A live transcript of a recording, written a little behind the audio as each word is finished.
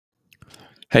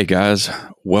Hey guys,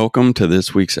 welcome to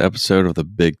this week's episode of the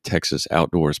Big Texas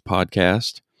Outdoors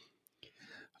podcast.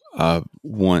 I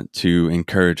want to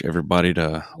encourage everybody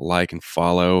to like and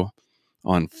follow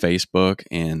on Facebook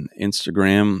and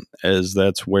Instagram, as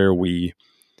that's where we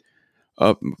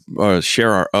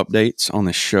share our updates on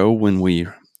the show when we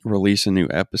release a new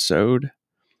episode.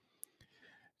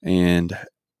 And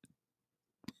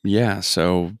yeah,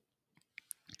 so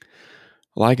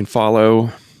like and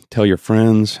follow, tell your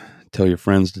friends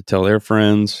to tell their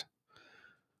friends,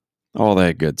 all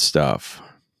that good stuff.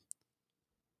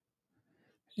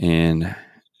 And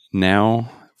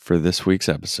now for this week's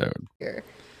episode.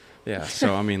 Yeah,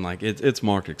 so I mean, like it's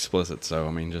marked explicit, so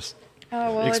I mean, just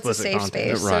it's a safe content.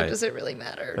 space, Right. so does it really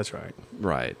matter? That's right.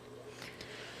 Right.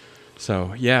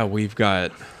 So yeah, we've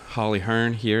got Holly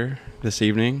Hearn here this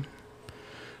evening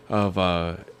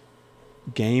of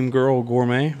Game Girl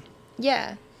Gourmet.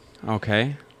 Yeah.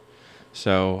 Okay.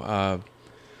 So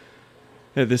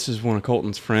yeah, this is one of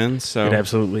Colton's friends. So It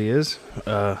absolutely is.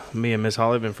 Me and Miss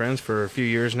Holly have been friends for a few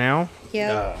years now.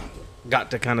 Yeah.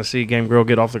 Got to kind of see Game Girl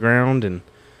get off the ground, and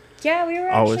Yeah, we were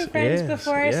actually friends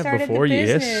before I started the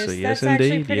business. Yes, That's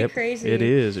actually indeed. pretty crazy. It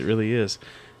is. It really is.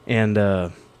 And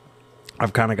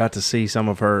I've kind of got to see some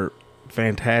of her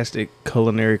fantastic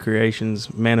culinary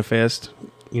creations manifest,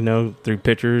 through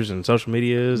pictures and social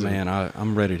medias. Man,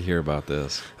 I'm ready to hear about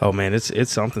this. Oh man,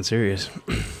 it's something serious.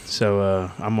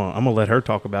 So I'm gonna let her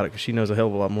talk about it because she knows a hell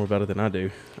of a lot more about it than I do.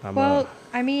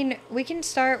 We can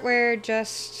start where I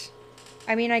guess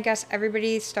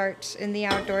everybody starts in the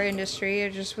outdoor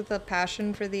industry just with a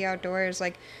passion for the outdoors.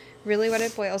 Like, really what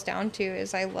it boils down to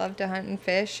is I love to hunt and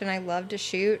fish, and I love to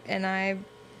shoot, and I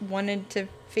wanted to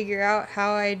figure out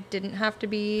how I didn't have to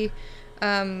be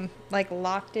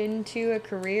locked into a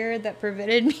career that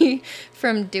prevented me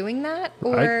from doing that,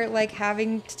 or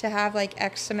having to have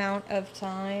X amount of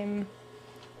time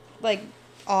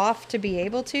off to be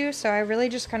able to. So I really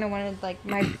just kind of wanted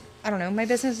my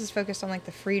business is focused on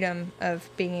the freedom of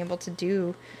being able to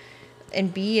do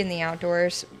and be in the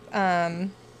outdoors.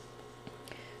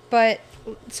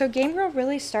 So Game Girl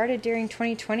really started during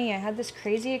 2020. I had this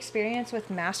crazy experience with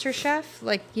MasterChef,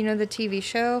 the TV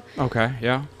show. Okay,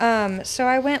 yeah. So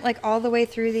I went all the way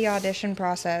through the audition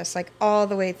process, all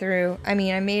the way through. I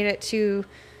mean, I made it to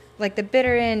the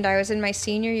bitter end. I was in my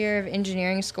senior year of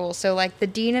engineering school. So the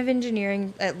dean of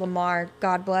engineering at Lamar,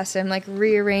 God bless him,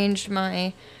 rearranged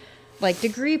my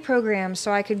degree program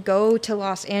so I could go to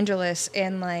Los Angeles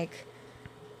and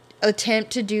attempt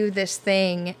to do this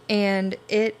thing. And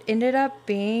it ended up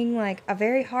being a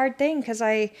very hard thing because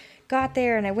I got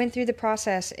there and I went through the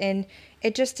process, and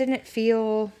it just didn't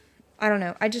feel,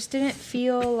 I just didn't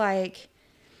feel like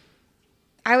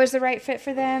I was the right fit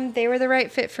for them. They were the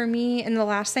right fit for me. And the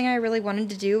last thing I really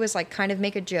wanted to do was kind of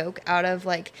make a joke out of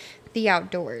the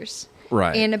outdoors.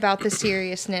 Right. And about the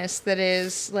seriousness that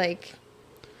is right,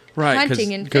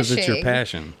 hunting and fishing. Because it's your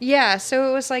passion. Yeah. So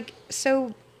it was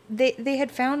they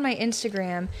had found my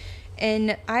Instagram,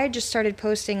 and I had just started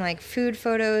posting food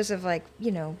photos of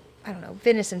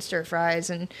venison stir fries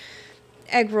and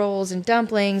egg rolls and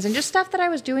dumplings and just stuff that I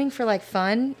was doing for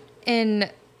fun.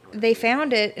 And they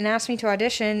found it and asked me to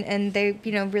audition, and they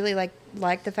really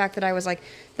liked the fact that I was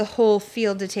the whole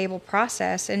field to table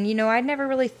process. And I'd never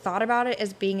really thought about it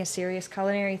as being a serious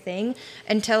culinary thing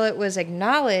until it was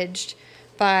acknowledged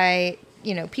by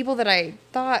people that I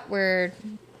thought were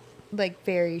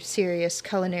very serious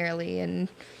culinarily. And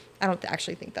I don't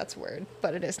actually think that's a word,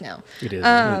 but it is now. It is.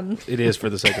 It is for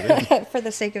the sake of it. For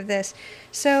the sake of this.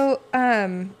 So,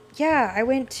 I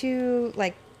went to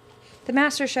the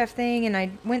MasterChef thing, and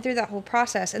I went through that whole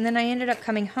process. And then I ended up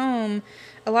coming home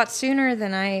a lot sooner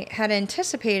than I had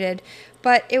anticipated.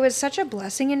 But it was such a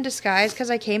blessing in disguise because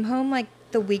I came home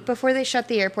the week before they shut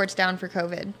the airports down for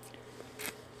COVID.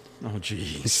 Oh,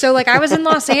 geez. So I was in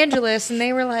Los Angeles, and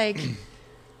they were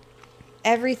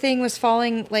everything was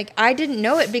falling. I didn't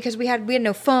know it because we had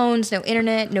no phones, no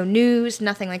internet, no news,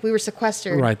 nothing. We were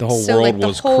sequestered. Right, the whole world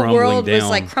was crumbling down. The whole world down.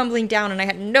 was crumbling down, and I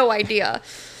had no idea.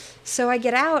 So I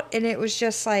get out, and it was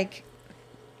just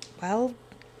well,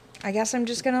 I guess I'm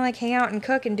just gonna hang out and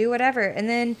cook and do whatever. And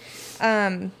then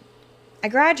I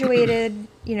graduated,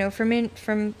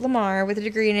 from Lamar with a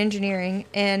degree in engineering,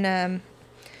 and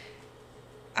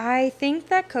I think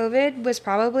that COVID was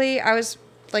probably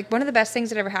one of the best things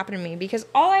that ever happened to me, because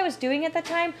all I was doing at that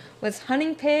time was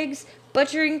hunting pigs,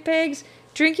 butchering pigs,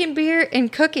 drinking beer,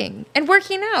 and cooking and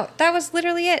working out. That was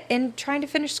literally it, and trying to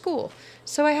finish school.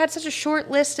 So I had such a short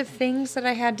list of things that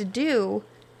I had to do,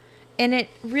 And it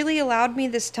really allowed me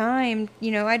this time,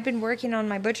 you know, I'd been working on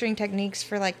my butchering techniques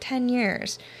for like 10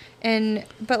 years.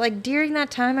 But like during that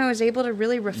time, I was able to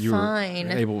really refine.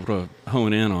 You were able to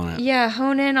hone in on it. Yeah,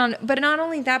 hone in on, but not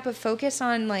only that, but focus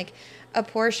on like a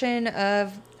portion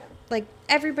of, like,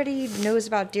 everybody knows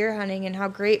about deer hunting and how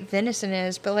great venison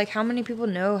is, but like how many people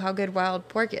know how good wild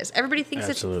pork is? Everybody thinks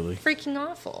Absolutely. It's freaking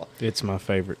awful. It's my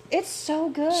favorite. It's so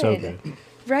good. So good.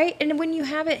 Right? And when you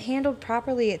have it handled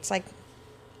properly, it's like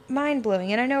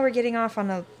mind-blowing. And I know we're getting off on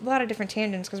a lot of different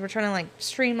tangents because we're trying to like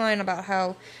streamline about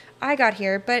how I got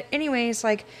here. But anyways,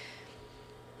 like,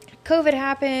 COVID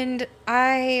happened.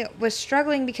 I was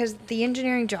struggling because the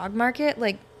engineering job market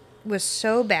like was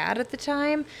so bad at the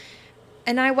time.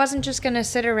 And I wasn't just going to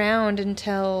sit around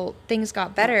until things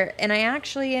got better. And I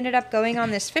actually ended up going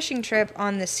on this fishing trip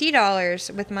on the Sea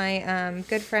Dollars with my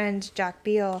good friend, Jack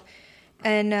Beal.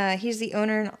 And he's the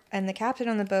owner and the captain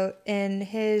on the boat. And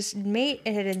his mate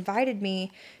had invited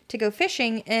me to go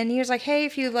fishing. And he was like, hey,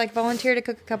 if you like volunteer to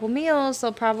cook a couple meals,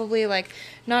 they'll probably like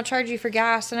not charge you for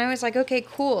gas. And I was like, okay,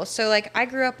 cool. So like I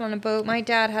grew up on a boat. My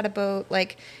dad had a boat,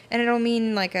 like, and I don't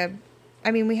mean like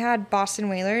we had Boston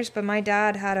whalers, but my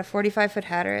dad had a 45-foot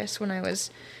Hatteras when I was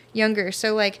younger.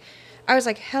 So, like, I was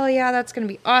like, hell yeah, that's going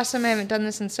to be awesome. I haven't done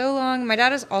this in so long. My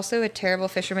dad is also a terrible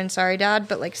fisherman. Sorry, Dad.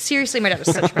 But, like, seriously, my dad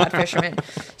was such a bad fisherman.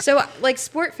 So, like,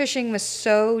 sport fishing was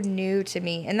so new to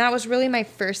me. And that was really my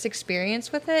first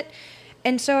experience with it.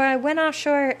 And so I went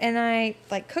offshore and I,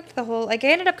 like, cooked the whole... Like, I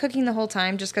ended up cooking the whole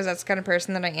time just because that's the kind of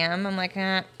person that I am. I'm like,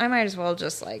 I might as well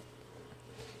just, like,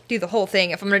 do the whole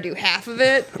thing if I'm going to do half of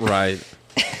it. Right.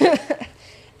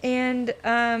 And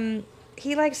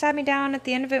he like sat me down at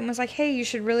the end of it and was like, hey, you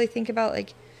should really think about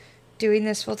like doing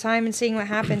this full time and seeing what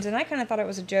happens. And I kind of thought it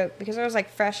was a joke because I was like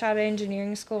fresh out of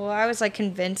engineering school. I was like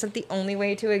convinced that the only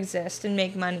way to exist and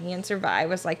make money and survive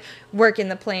was like work in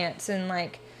the plants and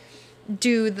like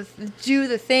do the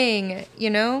thing,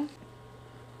 you know?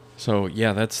 So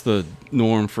yeah, that's the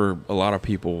norm for a lot of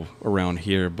people around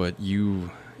here, but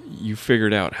you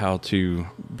figured out how to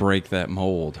break that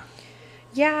mold.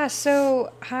 Yeah,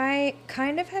 so I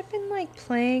kind of had been like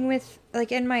playing with,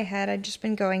 like in my head, I'd just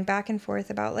been going back and forth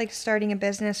about like starting a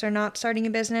business or not starting a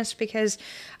business because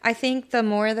I think the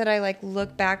more that I like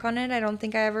look back on it, I don't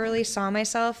think I ever really saw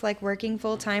myself like working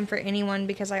full time for anyone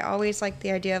because I always liked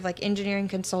the idea of like engineering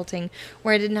consulting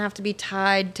where I didn't have to be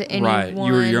tied to any Right,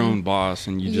 one. you were your own boss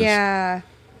and you just... Yeah,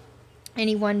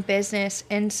 any one business.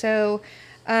 And so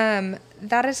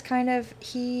that is kind of,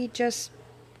 he just...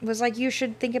 was like, you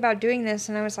should think about doing this.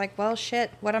 And I was like, well,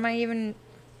 shit, what am I even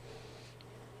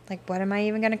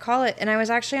going to call it? And I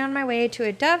was actually on my way to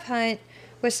a dove hunt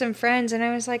with some friends. And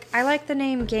I was like, I like the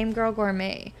name Game Girl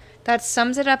Gourmet. That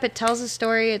sums it up. It tells a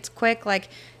story. It's quick. Like,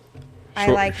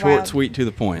 short, sweet, to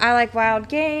the point. I like wild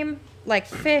game. Like,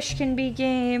 fish can be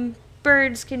game.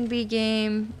 Birds can be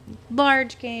game.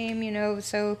 Large game, you know.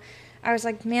 So I was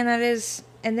like, man, that is...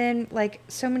 And then, like,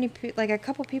 a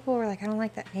couple people were like, I don't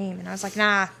like that name. And I was like,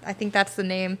 nah, I think that's the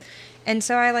name. And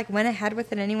so I, like, went ahead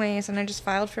with it anyways, and I just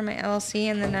filed for my LLC,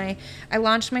 and then I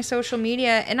launched my social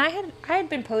media. And I had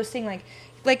been posting,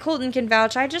 like Colton can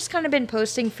vouch, I just kind of been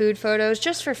posting food photos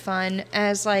just for fun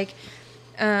as, like,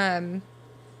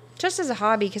 just as a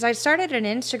hobby, because I started an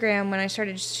Instagram when I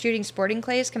started shooting sporting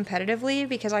clays competitively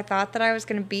because I thought that I was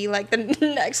going to be like the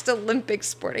next Olympic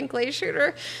sporting clay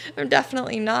shooter. I'm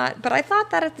definitely not, but I thought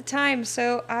that at the time.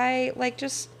 So I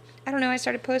I don't know, I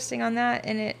started posting on that,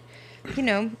 and it, you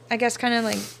know, I guess kind of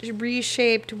like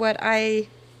reshaped what I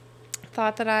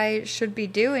thought that I should be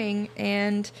doing.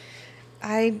 And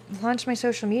I launched my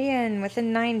social media, and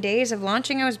within 9 days of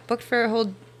launching, I was booked for a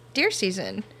whole deer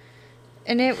season.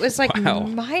 And it was, like, wow.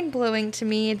 mind-blowing to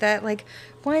me that, like,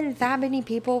 one, that many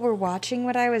people were watching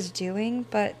what I was doing,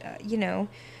 but, you know,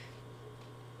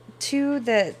 two,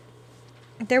 that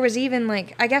there was even,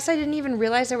 like, I guess I didn't even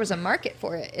realize there was a market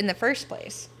for it in the first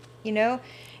place, you know?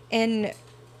 And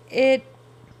it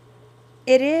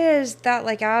is that,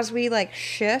 like, as we, like,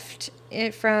 shift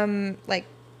it from, like,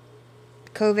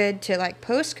 COVID to, like,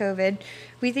 post-COVID,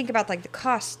 we think about, like,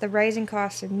 the rising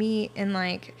costs of meat and,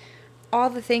 like, all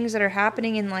the things that are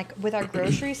happening in like with our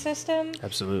grocery system.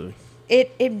 Absolutely. It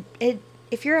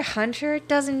if you're a hunter, it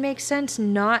doesn't make sense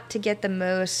not to get the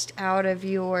most out of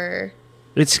your...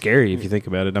 It's scary if you think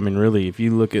about it. I mean, really, if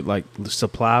you look at like the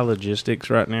supply logistics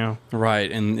right now.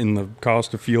 Right, and the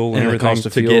cost of fuel and the everything cost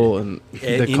of fuel and the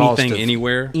anything cost of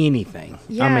anywhere. Anything.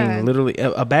 Yeah. I mean, literally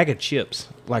a bag of chips.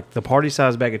 like the party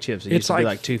size bag of chips. It used to be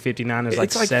like $2.59.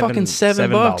 It's like fucking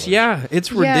 $7. Yeah,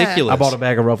 it's ridiculous. I bought a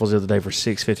bag of Ruffles the other day for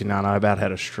 $6.59. I about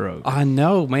had a stroke. I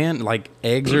know, man. Like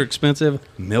eggs are expensive,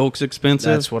 milk's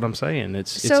expensive. That's what I'm saying.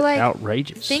 It's like,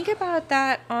 outrageous. Think about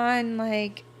that on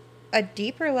like a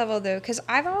deeper level though, because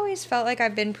I've always felt like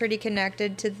I've been pretty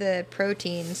connected to the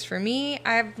proteins. For me,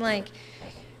 I'm like,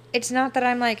 it's not that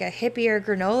I'm like a hippie or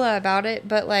granola about it,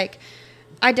 but like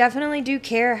I definitely do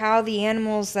care how the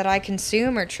animals that I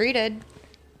consume are treated.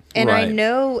 And right.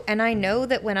 I know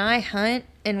that when I hunt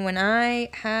and when I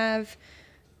have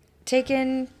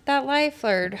taken that life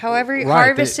or however you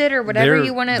harvest it or whatever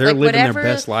you want to, they're like living whatever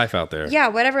their best life out there. Yeah,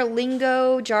 whatever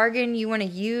lingo, jargon you want to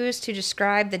use to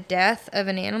describe the death of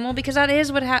an animal, because that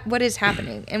is what is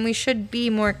happening, and we should be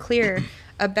more clear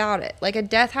about it. Like, a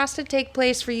death has to take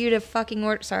place for you to fucking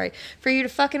order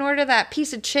that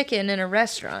piece of chicken in a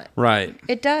restaurant. Right.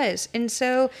 It does. And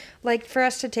so, like, for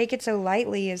us to take it so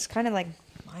lightly is kind of like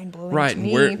mind-blowing right. to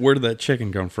me. And where did that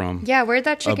chicken come from? Yeah, where'd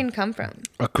that chicken come from?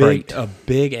 A crate. A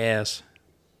big ass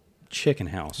chicken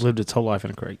house. Lived its whole life in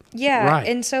a crate. Yeah. Right.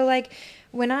 And so, like,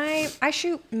 when I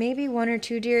shoot maybe 1 or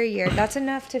 2 deer a year, that's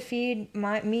enough to feed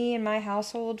me and my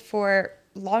household for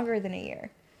longer than a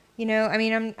year. You know, I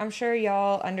mean, I'm sure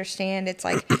y'all understand. It's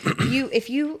like if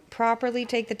you properly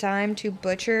take the time to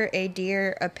butcher a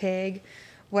deer, a pig,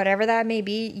 whatever that may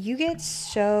be, you get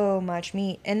so much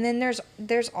meat. And then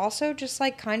there's also just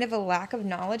like kind of a lack of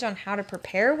knowledge on how to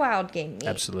prepare wild game meat.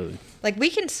 Absolutely. Like, we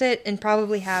can sit and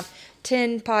probably have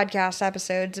 10 podcast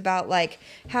episodes about like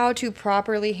how to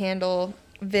properly handle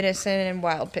venison and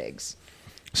wild pigs.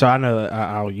 So I know that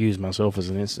I'll use myself as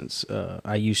an instance.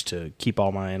 I used to keep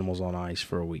all my animals on ice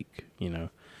for a week, you know,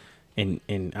 and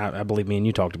I believe me and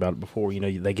you talked about it before. You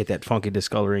know, they get that funky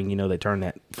discoloring. You know, they turn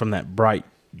that from that bright,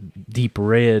 deep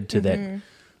red to that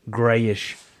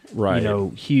grayish, right, you know,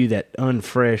 hue, that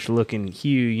unfresh looking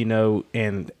hue. You know,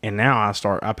 and now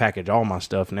I package all my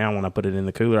stuff now. When I put it in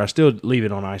the cooler, I still leave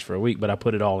it on ice for a week, but I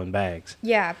put it all in bags.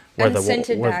 Yeah,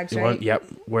 unscented bags, right? Yep,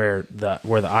 where the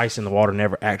ice and the water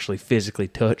never actually physically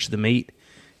touch the meat,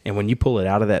 and when you pull it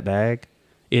out of that bag,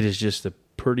 it is just the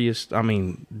prettiest. I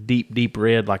mean, deep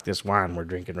red, like this wine we're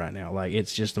drinking right now. Like,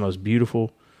 it's just the most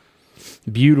beautiful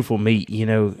meat, you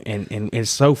know, and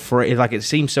it's so fresh. Like, it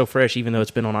seems so fresh even though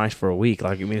it's been on ice for a week.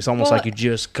 Like, I mean, it's almost like you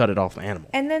just cut it off the animal.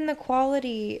 And then the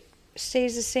quality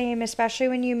stays the same, especially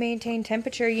when you maintain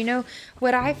temperature. You know,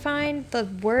 what I find the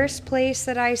worst place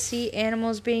that I see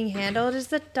animals being handled is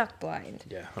the duck blind.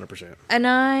 Yeah, 100%. And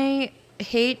I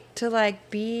hate to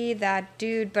like be that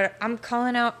dude, but I'm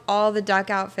calling out all the duck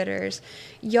outfitters.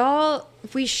 Y'all,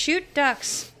 if we shoot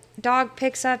ducks, dog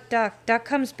picks up duck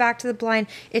comes back to the blind,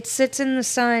 it sits in the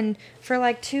sun for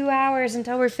like 2 hours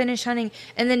until we're finished hunting,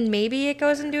 and then maybe it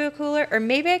goes into a cooler, or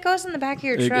maybe it goes in the back of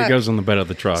your truck. It goes on the bed of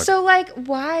the truck. So like,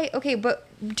 why? Okay, but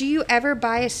do you ever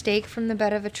buy a steak from the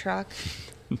bed of a truck?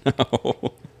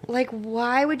 No. Like,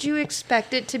 why would you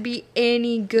expect it to be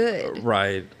any good?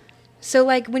 Right. So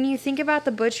like, when you think about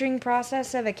the butchering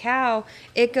process of a cow,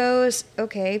 it goes,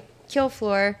 okay, kill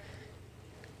floor,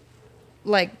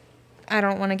 like, I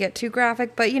don't want to get too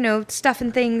graphic, but, you know,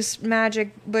 stuffing things,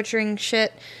 magic, butchering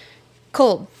shit,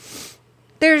 cold.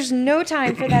 There's no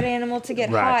time for that animal to get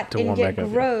hot and get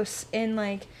gross and,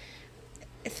 like,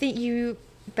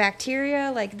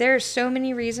 bacteria. Like, there's so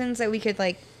many reasons that we could,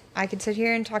 like, I could sit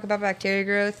here and talk about bacteria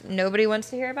growth. Nobody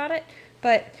wants to hear about it.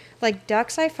 But, like,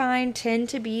 ducks, I find, tend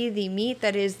to be the meat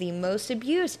that is the most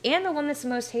abused and the one that's the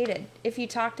most hated. If you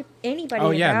talk to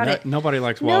anybody about it. Nobody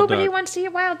likes wild duck. Nobody wants to eat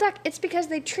wild duck. It's because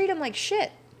they treat them like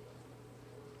shit.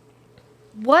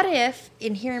 What if,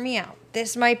 and hear me out,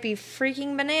 this might be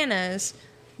freaking bananas,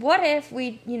 what if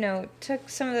we, you know, took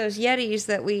some of those Yetis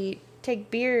that we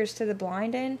take beers to the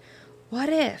blind in? What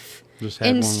if,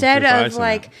 instead of,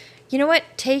 like, you know what?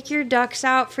 Take your ducks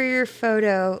out for your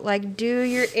photo. Like, do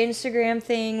your Instagram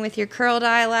thing with your curled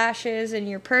eyelashes and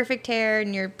your perfect hair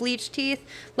and your bleached teeth.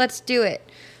 Let's do it.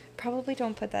 Probably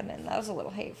don't put that in. That was a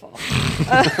little hateful.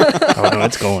 Oh, no,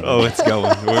 it's going. Oh, it's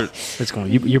going. It's going.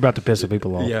 You're about to piss some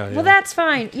people off. Yeah. Well, that's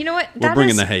fine. You know what? We're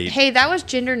bringing the hate. Hey, that was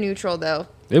gender neutral, though.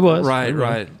 It was.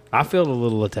 Right. I felt a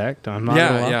little attacked. I'm not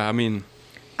gonna lie. Yeah. I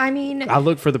mean, I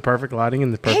look for the perfect lighting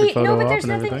and the perfect photo op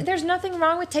and everything. There's nothing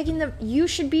wrong with taking the. You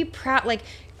should be proud. Like,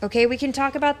 okay, we can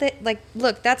talk about the. Like,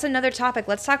 look, that's another topic.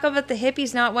 Let's talk about the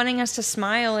hippies not wanting us to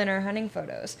smile in our hunting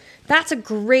photos. That's a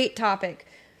great topic.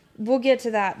 We'll get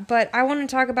to that. But I want to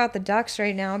talk about the ducks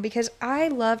right now because I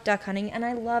love duck hunting and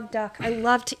I love duck. I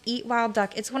love to eat wild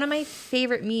duck. It's one of my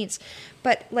favorite meats.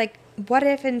 But, like, what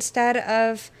if instead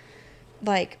of,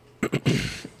 like,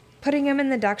 putting them in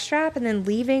the duck strap and then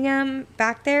leaving them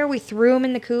back there. We threw them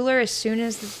in the cooler as soon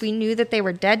as we knew that they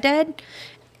were dead.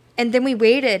 And then we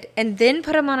waited and then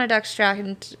put them on a duck strap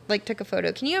and like took a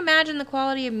photo. Can you imagine the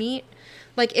quality of meat?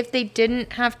 Like if they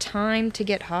didn't have time to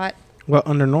get hot? Well,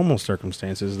 under normal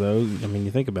circumstances, though, I mean,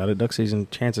 you think about it, duck season,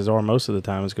 chances are most of the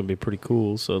time it's going to be pretty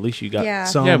cool. So at least you got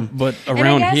some. Yeah, but And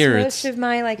around I guess here, most of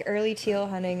my like early teal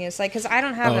hunting is like, because I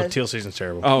don't have teal season's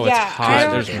terrible. oh, Yeah, it's I hot.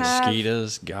 don't There's have-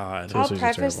 mosquitoes. God. I'll season's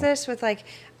preface terrible. this with like,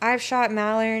 I've shot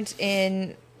mallards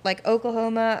in like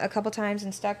Oklahoma a couple times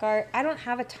in Stuttgart. I don't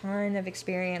have a ton of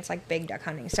experience like big duck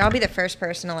hunting, so I'll be the first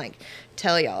person to like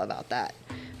tell y'all about that.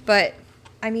 But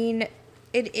I mean,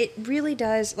 it really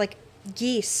does like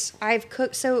geese. I've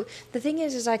cooked. So the thing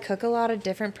is I cook a lot of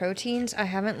different proteins. I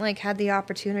haven't like had the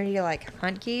opportunity to like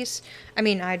hunt geese. I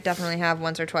mean, I definitely have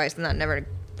once or twice, and that never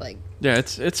like. Yeah,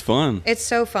 it's fun. It's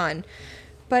so fun,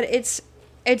 but it's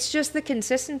just the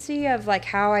consistency of like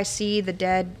how I see the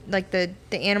dead, like the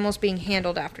animals being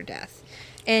handled after death.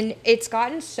 And it's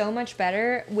gotten so much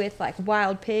better with like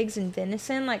wild pigs and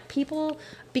venison. Like people,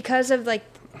 because of like,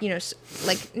 you know,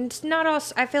 like it's not all,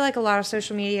 I feel like a lot of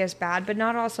social media is bad, but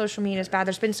not all social media is bad.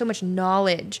 There's been so much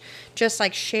knowledge just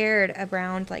like shared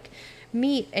around like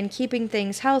meat and keeping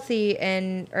things healthy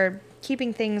or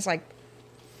keeping things like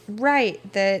right,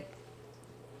 that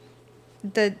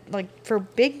the like for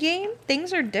big game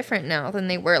things are different now than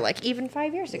they were like even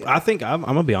 5 years ago. I think I'm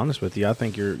gonna be honest with you. I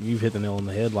think you've hit the nail on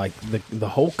the head. Like the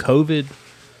whole COVID,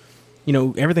 you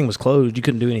know, everything was closed. You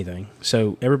couldn't do anything,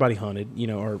 so everybody hunted. You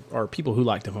know, or people who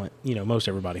like to hunt. You know, most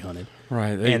everybody hunted.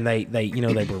 Right. And they you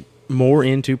know they were more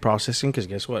into processing because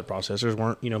guess what? Processors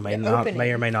weren't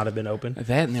may or may not have been open.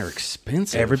 That and they're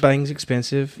expensive. Everything's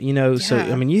expensive. You know, so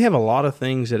Yeah. I mean, you have a lot of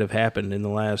things that have happened in the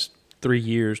last 3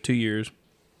 years, 2 years.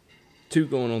 2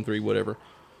 going on 3, whatever,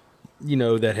 you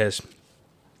know, that has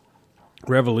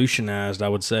revolutionized, I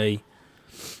would say,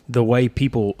 the way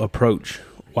people approach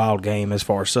wild game as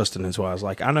far as sustenance wise.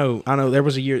 Like I know there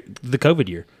was a year, the COVID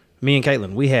year, me and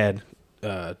Caitlin, we had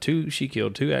she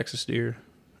killed 2 axis deer.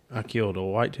 I killed a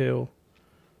whitetail.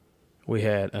 We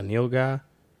had a nilgai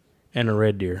and a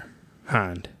red deer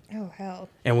hind. Oh hell.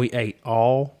 And we ate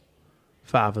all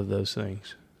 5 of those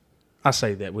things. I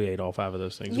say that we ate all 5 of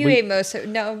those things. You ate most of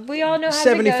no, we all know how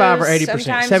 75 or 80%.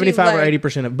 Sometimes 75 you or like-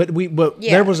 80%. But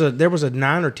Yeah. there was a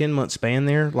 9 or 10 month span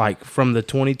there, like from the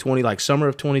 2020, like summer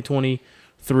of 2020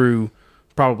 through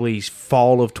probably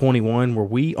fall of 21, where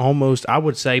we almost, I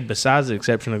would say, besides the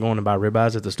exception of going to buy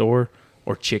ribeyes at the store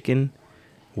or chicken,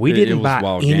 we It didn't was buy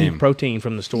wild any game. protein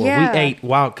from the store. Yeah. We ate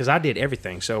wild because I did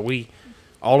everything. So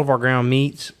all of our ground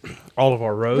meats, all of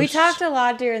our roasts. We talked a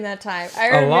lot during that time. I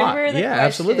a remember lot. the Yeah,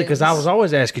 absolutely. Because I was questions.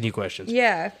 always asking you questions.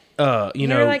 Yeah. You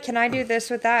know, You're like, can I do this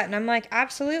with that? And I'm like,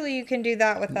 absolutely, you can do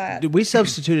that with that. we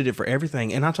substituted it for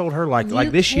everything, and I told her like You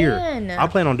this year can. I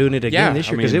plan on doing it again Yeah, this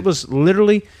year I because mean- it was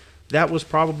literally that was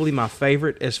probably my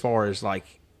favorite as far as like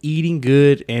eating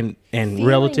good and Feeling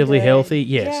relatively good. healthy.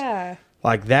 Yes, Yeah.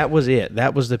 like that was it.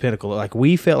 That was the pinnacle. Like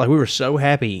we felt like we were so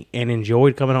happy and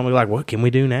enjoyed coming home. We were like, what can we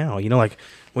do now? You know, like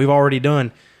we've already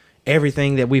done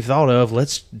everything that we've thought of.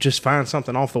 Let's just find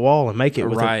something off the wall and make it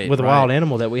with Right, a right. wild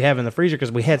animal that we have in the freezer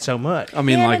because we had so much. I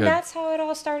mean, Yeah, like and that's how it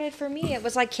all started for me. It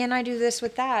was like, can I do this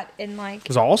with that? And like, It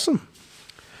was awesome.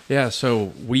 yeah.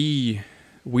 So we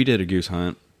did a goose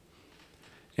hunt,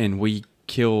 and we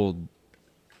killed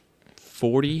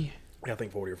 40. I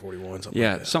think 40 or 41. Something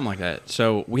Yeah, like that. something like that.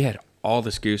 So we had all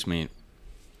this goose meat.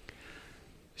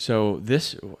 So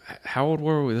how old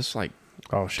were we? This is like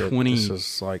Oh shit! 20 This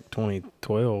is like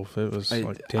 2012. It was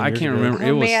like 10 I years can't ago. remember. oh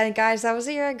It was man, guys, that was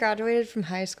the year I graduated from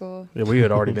high school. Yeah, we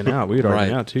had already been out. We had already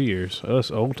been Right. out 2 years. Us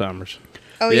old timers.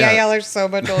 Oh yeah, Yeah. y'all are so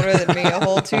much older than me. A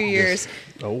whole 2 years.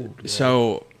 Old. Yeah.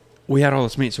 So we had all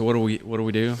this meat. So what do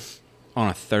we do? On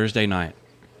a Thursday night,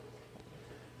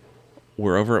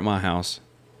 we're over at my house.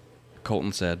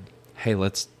 Colton said, "Hey,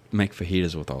 let's make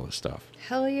fajitas with all this stuff."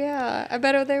 Hell yeah! I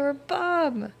bet they were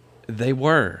bum. They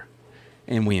were.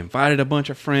 And we invited a bunch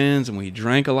of friends, and we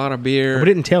drank a lot of beer. we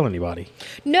didn't tell anybody.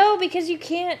 No, because you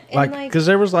can't. And Like, because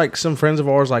there was like some friends of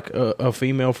ours, like a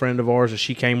female friend of ours, and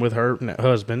she came with her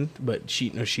husband, but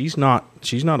she's not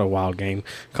a wild game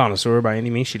connoisseur by any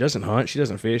means. She doesn't hunt, she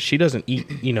doesn't fish, she doesn't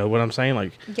eat. You know what I'm saying?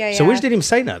 Like, Yeah, So we yeah. just didn't even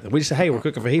say nothing. We just said, hey, we're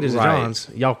cooking fajitas Right. at John's.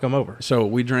 Y'all come over. So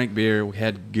we drank beer. We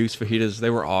had goose fajitas.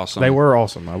 They were awesome. They were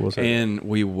awesome. I will say. And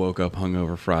we woke up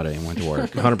hungover Friday and went to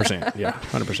work. 100%. Yeah,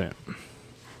 100%.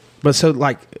 But so,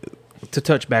 like, to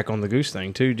touch back on the goose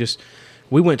thing, too, just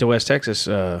we went to West Texas.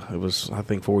 It was, I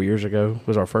think, 4 years ago. It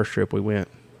was our first trip we went.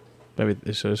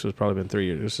 Maybe so this was probably been 3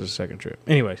 years. This is the second trip.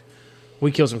 Anyways,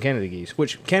 we killed some Canada geese,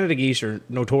 which Canada geese are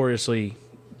notoriously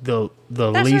the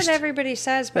That's least. what everybody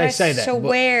says, but They I say that, but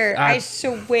swear, I- I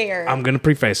swear. I'm going to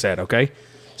preface that, okay?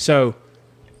 So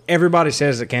everybody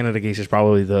says that Canada geese is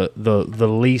probably the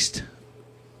least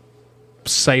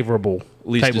savorable,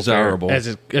 Least table desirable.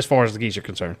 fare as far as the geese are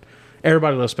concerned.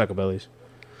 Everybody loves speckle bellies.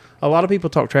 A lot of people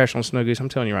talk trash on snow goose. I'm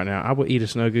telling you right now, I would eat a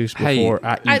snow goose Hey, before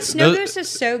I eat Snow goose is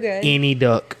so good. any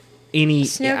duck.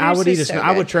 Snow I would goose eat a is so snow.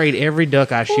 I would good. trade every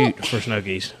duck I shoot for snow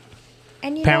geese.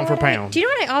 And you Pound know for what pound. do you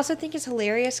know what I also think is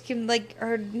hilarious?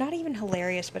 Or not even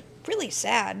hilarious, but really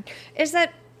sad, is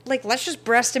that like let's just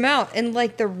breast them out, and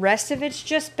like the rest of it's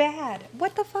just bad.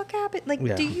 What the fuck happened? Like,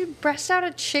 Yeah. do you breast out a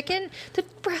chicken? The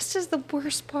breast is the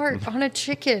worst part on a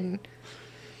chicken.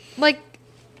 Like,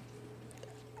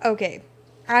 okay,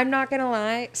 I'm not gonna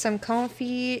lie, some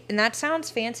confit, and that sounds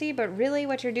fancy, but really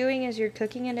what you're doing is you're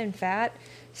cooking it in fat.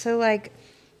 So like,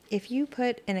 if you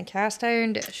put in a cast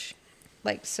iron dish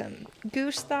like some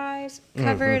goose thighs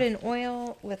covered in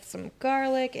oil with some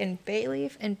garlic and bay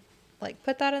leaf, and like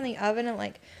put that in the oven at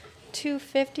like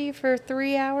 250 for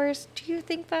 3 hours, do you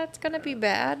think that's gonna be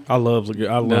bad? I love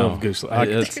No, goose.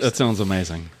 That sounds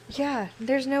amazing. Yeah,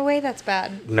 there's no way that's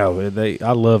bad. No,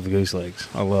 I love goose legs.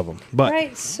 I love them. But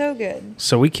Right, so good.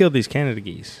 so we killed these Canada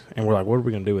geese, and we're like, what are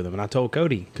we going to do with them? And I told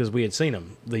Cody, because we had seen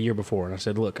them the year before, and I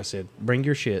said, look, bring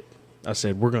your shit. I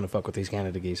said, we're going to fuck with these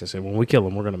Canada geese. I said, when we kill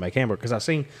them, we're going to make hamburger. Because I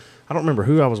don't remember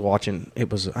who I was watching. I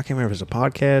can't remember if it was a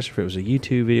podcast or if it was a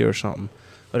YouTube video or something,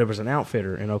 but it was an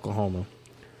outfitter in Oklahoma.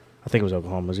 I think it was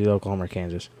Oklahoma. It was either Oklahoma or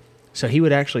Kansas. So he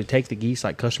would actually take the geese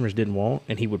like customers didn't want,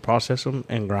 and he would process them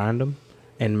and grind them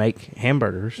and make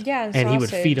hamburgers. Yeah, and he would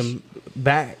sausage. feed them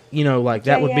back. Like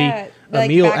that Yeah, would yeah, be a like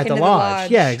meal back at the into the lodge.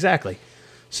 lodge. Yeah, exactly.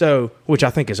 So, which I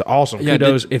think is awesome. Yeah,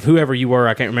 Kudos if whoever you were,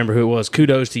 I can't remember who it was.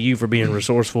 Kudos to you for being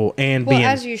resourceful and Well, being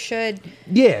as you should.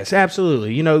 yes,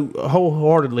 absolutely.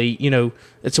 Wholeheartedly.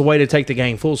 It's a way to take the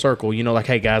game full circle. Like,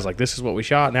 hey guys, like this is what we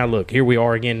shot. Now look, here we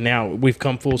are again. Now we've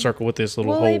come full circle with this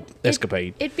little whole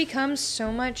escapade. It becomes so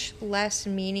much less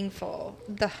meaningful,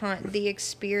 the hunt, the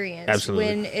experience, Absolutely.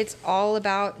 when it's all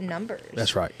about numbers.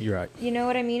 That's right. You're right. You know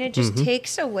what I mean? It just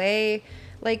takes away,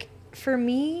 like, for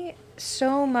me,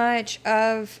 so much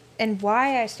of, and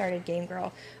why I started Game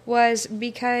Girl was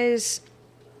because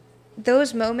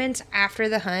those moments after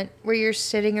the hunt where you're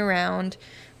sitting around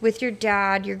with your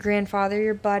dad, your grandfather,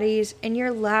 your buddies, and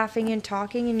you're laughing and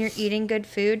talking and you're eating good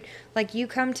food, like you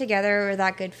come together over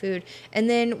that good food. And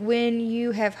then when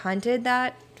you have hunted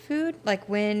that food, like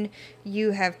when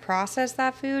you have processed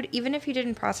that food, even if you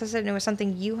didn't process it and it was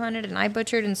something you hunted and I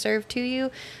butchered and served to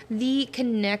you, the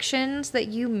connections that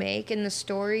you make and the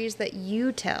stories that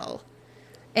you tell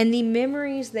and the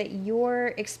memories that you're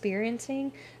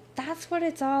experiencing, that's what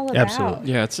it's all about.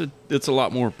 Absolutely. Yeah, it's a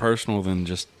lot more personal than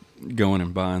just going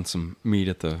and buying some meat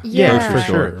at the Yeah.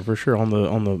 grocery for sure. On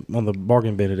the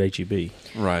bargain bin at HEB.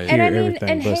 Right. And I Hear mean, everything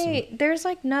and busting. hey, there's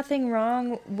like nothing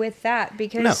wrong with that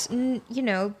because,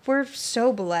 we're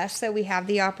so blessed that we have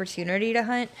the opportunity to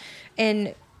hunt.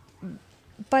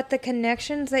 But the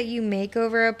connections that you make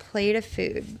over a plate of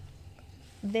food,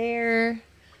 they're,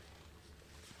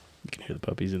 You can hear the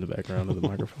puppies in the background of the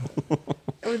microphone.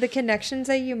 or the connections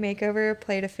that you make over a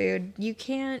plate of food, you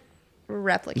can't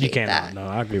replicate You cannot. that. No,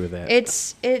 I agree with that.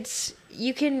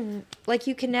 You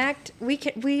connect.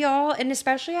 We all, and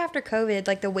especially after COVID,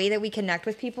 like the way that we connect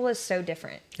with people is so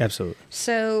different. Absolutely.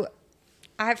 So,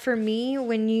 for me,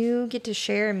 when you get to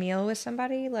share a meal with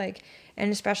somebody, like,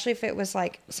 and especially if it was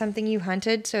like something you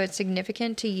hunted, so it's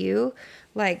significant to you,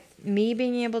 like me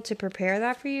being able to prepare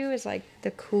that for you is like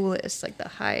the coolest, like the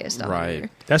highest honor. Right.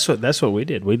 That's what we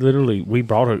did. We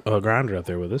brought a grinder up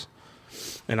there with us,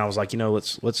 and I was like,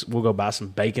 we'll go buy some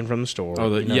bacon from the store.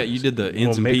 Oh, you did the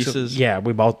ends and mix it. pieces? Yeah,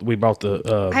 we bought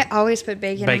the. I always put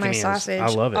bacon in my ends. sausage. I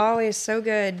love it. Always so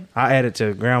good. I added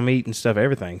to ground meat and stuff,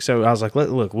 everything. So I was like,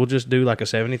 look, we'll just do like a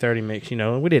 70-30 mix,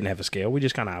 and we didn't have a scale. We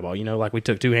just kind of eyeball, like we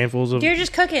took 2 handfuls of. You're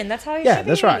just cooking. That's how you Yeah, should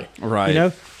that's be. right.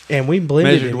 Right. And we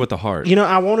blended Measured it. with the heart.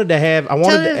 I wanted to Tell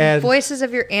the add. voices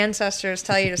of your ancestors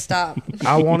tell you to stop.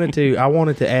 I wanted to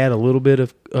add a little bit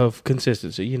of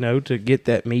consistency, to get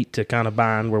that meat to kind of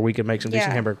bind where we could make some decent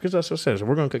Yeah. hamburgers. Because that's what it says.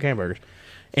 We're going to cook hamburgers.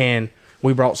 And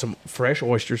we brought some fresh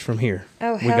oysters from here.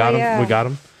 Oh, we hell got yeah. them. We got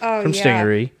them Oh, from yeah.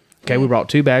 Stingery. Okay, we brought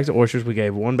 2 bags of oysters. We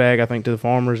gave 1 bag, I think, to the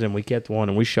farmers, and we kept 1,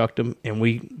 and we shucked them, and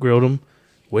we grilled them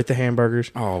with the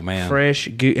hamburgers. Oh, man. Fresh,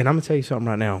 good. And I'm going to tell you something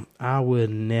right now. I would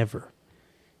never,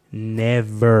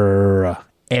 ever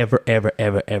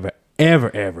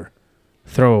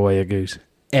throw away a goose.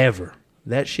 Ever.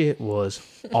 That shit was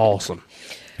awesome.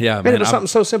 Yeah, Man, man. it was something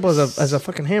so simple as a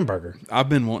fucking hamburger. I've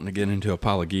been wanting to get into a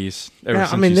pile of geese ever Yeah,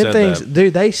 since I mean, you them said things, that.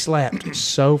 dude, they slapped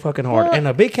so fucking hard. Well- And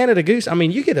a big Canada goose. I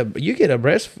mean, you get a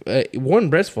breast, one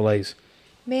breast fillets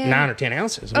Man. 9 or 10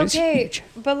 ounces. I mean, it's Okay, huge.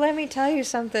 but let me tell you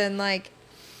something. Like,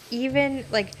 even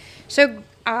like, so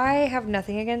I have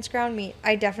nothing against ground meat.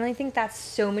 I definitely think that's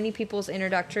so many people's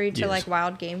introductory to Yes. like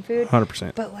wild game food.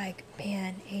 100%. But like,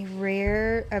 man, a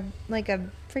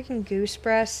freaking goose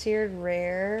breast seared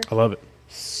rare, I love it.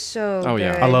 so Oh,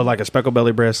 yeah. good. I love like a speckled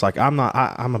belly breast. Like I'm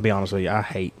gonna be honest with you. I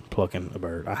hate plucking a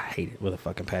bird. I hate it with a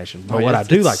fucking passion. But what I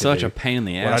do like to such do, a pain in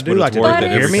the what I ass, do but like it's to worth But do-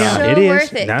 it hear it's every me out. so time. It is.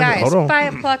 worth it, Now, guys. hold on. Buy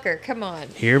a plucker. Come on.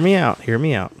 hear me out.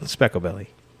 Speckled belly.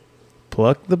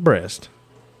 Pluck the breast.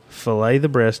 Fillet the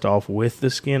breast off with the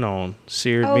skin on,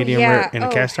 seared Oh, medium yeah. rare in a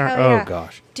Oh, cast iron. hell yeah. Oh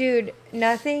gosh, Dude,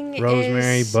 nothing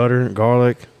rosemary, is... butter,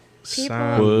 garlic. People-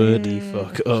 Sign the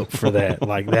fuck up for that.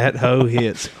 Like that hoe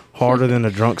hits harder than a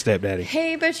drunk stepdaddy.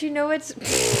 Hey, but you know what's...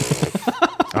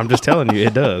 I'm just telling you,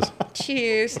 it does.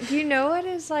 Cheers. Do you know what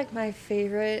is like my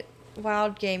favorite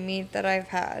wild game meat that I've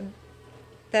had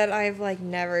that I've like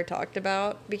never talked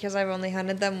about because I've only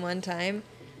hunted them one time?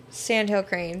 Sandhill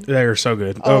crane. They're so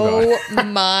good. Oh, god.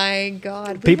 My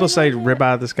god. We People went say out there-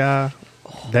 ribeye of the sky.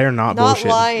 They're not, Not bullshit.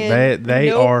 lying. They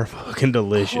Nope. are fucking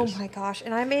delicious. Oh my gosh.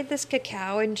 And I made this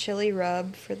cacao and chili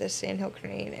rub for the Sandhill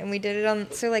crane. And we did it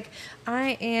on... So, like,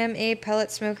 I am a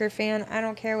pellet smoker fan. I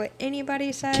don't care what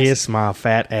anybody says. Kiss my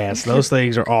fat ass. Those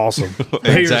things are awesome.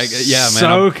 They are Exactly. Yeah, man.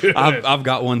 So good. I've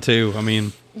got one too. I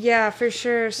mean, Yeah, for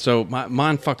sure. so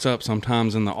mine fucks up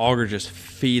sometimes, and the auger just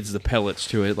feeds the pellets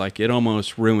to it. Like it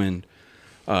almost ruined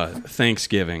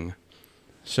Thanksgiving.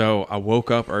 So I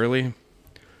woke up early,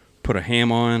 put a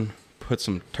ham on, put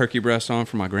some turkey breast on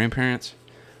for my grandparents,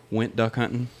 went duck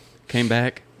hunting, came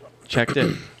back, checked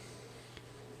it,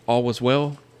 all was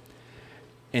well,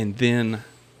 and then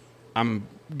I'm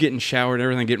getting showered,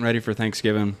 everything, getting ready for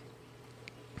Thanksgiving.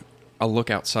 I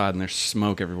look outside and there's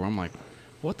smoke everywhere. I'm like,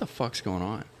 what the fuck's going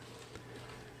on?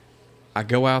 I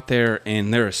go out there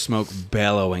and there is smoke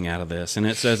bellowing out of this, and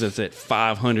it says it's at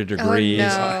 500 degrees.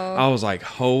 no. I was like,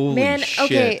 holy Man, shit.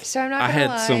 okay, so I'm not I gonna had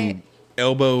lie. some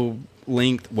elbow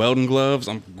length welding gloves.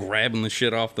 I'm grabbing the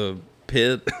shit off the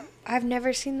pit. I've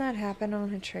never seen that happen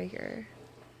on a Traeger.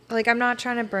 Like, I'm not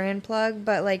trying to brand plug,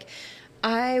 but like,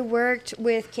 I worked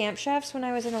with camp chefs when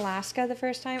I was in Alaska the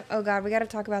first time. Oh God, we got to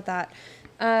talk about that.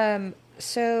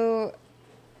 So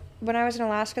when I was in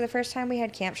Alaska the first time, we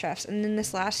had camp chefs, and then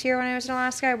this last year when I was in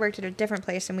Alaska, I worked at a different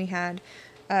place and we had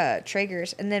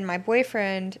Traegers. And then my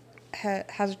boyfriend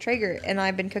has a Traeger, and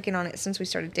I've been cooking on it since we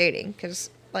started dating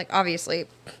because, like, obviously,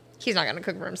 he's not gonna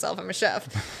cook for himself. I'm a chef.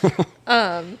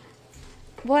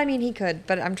 Well, I mean, he could,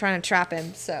 but I'm trying to trap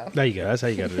him, so. There you go. That's how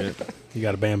you got to do it. You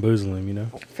got to bamboozle him, you know.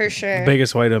 For sure. The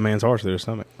biggest way to a man's heart is through his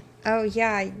stomach. Oh,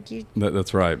 yeah. You,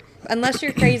 That's right. unless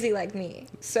you're crazy like me.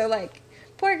 So, like,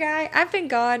 poor guy. I've been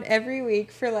gone every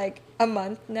week for, like, a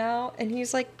month now, and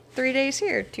he's, like, 3 days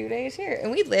here, 2 days here,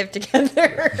 and we live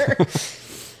together.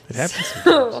 It happens.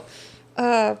 So,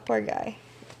 poor guy.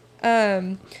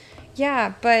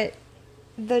 Yeah, but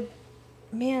the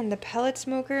pellet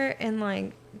smoker and,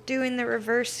 like, doing the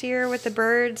reverse sear with the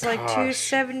birds, like, Gosh.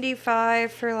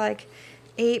 275 for, like,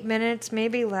 8 minutes,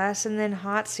 maybe less, and then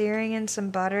hot searing in some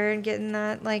butter and getting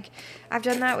that, like, I've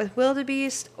done that with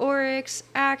wildebeest, oryx,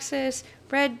 axis,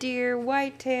 red deer,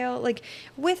 whitetail, like,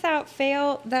 without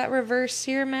fail, that reverse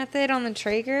sear method on the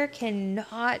Traeger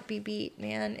cannot be beat,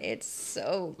 man. It's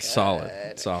so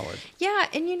good. Solid. Yeah,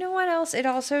 and you know what else? It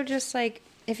also just, like,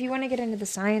 if you want to get into the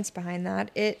science behind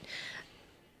that, it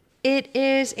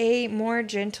is a more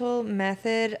gentle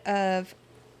method of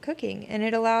cooking, and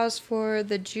it allows for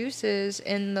the juices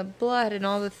and the blood and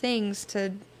all the things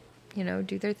to, you know,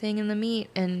 do their thing in the meat,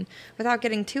 and without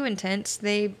getting too intense,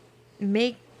 they're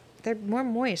more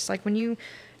moist. Like, when you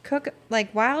cook,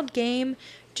 like, wild game,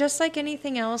 just like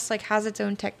anything else, like, has its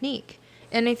own technique.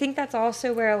 And I think that's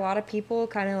also where a lot of people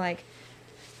kind of, like,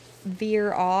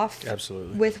 veer off.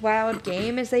 Absolutely. With wild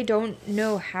game, is they don't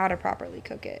know how to properly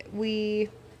cook it.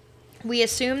 We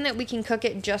assume that we can cook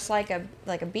it just like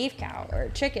a beef cow or a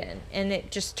chicken, and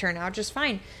it just turn out just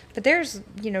fine. But there's,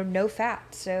 you know, no fat,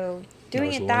 so doing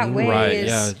it's it that lean. way Right. is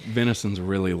Yeah. Venison's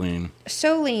really lean.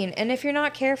 so lean. And if you're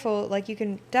not careful, like, you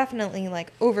can definitely,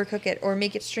 like, overcook it or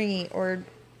make it stringy or,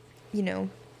 you know,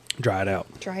 Dry it out.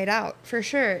 dry it out for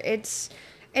sure. It's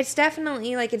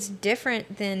definitely, like, it's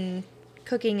different than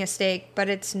cooking a steak, but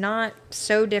it's not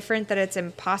so different that it's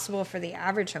impossible for the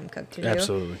average home cook to do.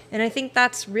 Absolutely. And I think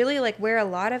that's really, like, where a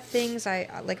lot of things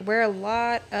where a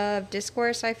lot of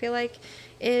discourse, I feel like,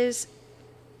 is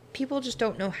people just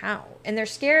don't know how, and they're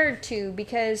scared to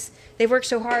because they've worked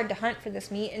so hard to hunt for this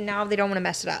meat, and now they don't want to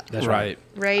mess it up. That's right.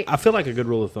 Right. I feel like a good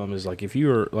rule of thumb is like if you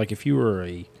were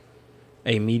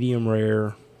a medium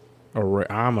rare,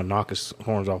 or I'm a knock his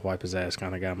horns off, wipe his ass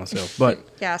kind of guy myself, but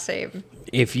yeah, same.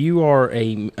 if you are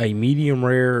a medium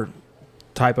rare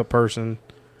type of person,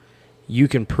 you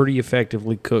can pretty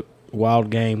effectively cook wild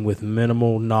game with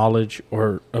minimal knowledge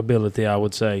or ability, I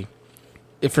would say.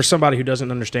 If for somebody who doesn't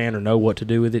understand or know what to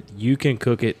do with it, you can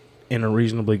cook it in a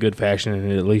reasonably good fashion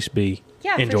and at least be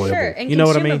enjoyable. For sure. And you know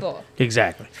what I consumable. mean?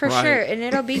 Exactly. For sure, and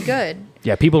it'll be good.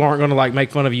 Yeah, people aren't going to like make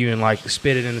fun of you and like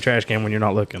spit it in the trash can when you're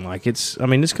not looking. Like it's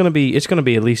going to be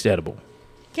at least edible.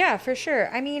 Yeah, for sure.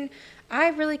 I mean, I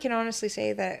really can honestly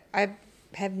say that I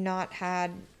have not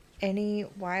had any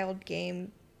wild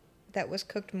game that was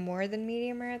cooked more than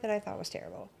medium rare that I thought was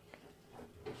terrible.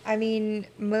 I mean,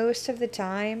 most of the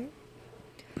time,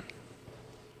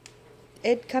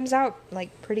 it comes out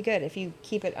like pretty good if you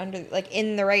keep it under like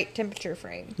in the right temperature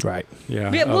frame. Right.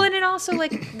 Yeah. Well, and it also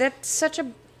like that's such a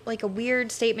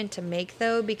weird statement to make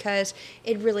though, because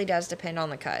it really does depend on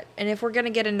the cut. And if we're gonna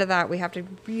get into that, we have to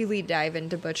really dive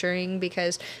into butchering,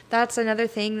 because that's another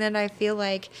thing that I feel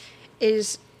like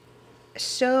is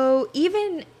so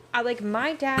even. Like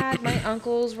my dad, my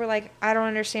uncles were like, I don't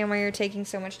understand why you're taking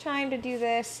so much time to do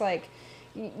this. Like,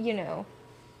 you know,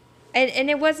 and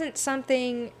it wasn't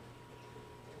something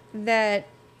that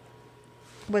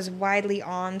was widely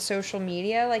on social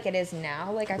media like it is now.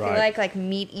 Like I feel like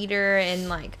Meat Eater and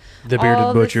like the Bearded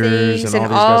all Butchers and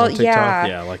and all these guys on TikTok. yeah.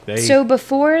 Yeah, like they. So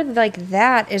before like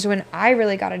that is when I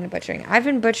really got into butchering. I've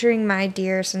been butchering my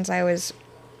deer since I was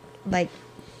like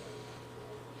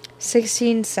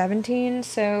 16, 17,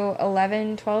 so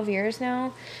 11, 12 years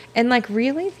now. And like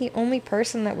really the only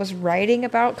person that was writing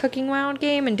about cooking wild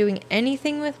game and doing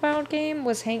anything with wild game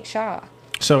was Hank Shaw.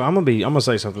 So I'm gonna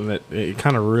say something that it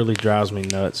kind of really drives me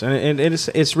nuts, and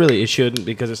it's really, it shouldn't,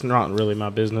 because it's not really my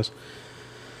business.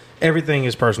 Everything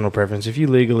is personal preference. If you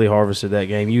legally harvested that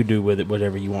game, you do with it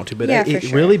whatever you want to. But yeah,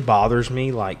 it really bothers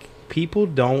me. Like people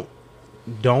don't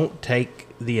take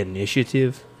the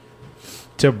initiative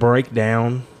to break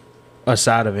down a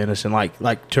side of innocent,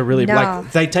 like to really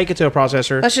like they take it to a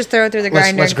processor. Let's just throw it through the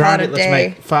grinder. Let's grind it. Let's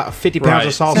make 50 pounds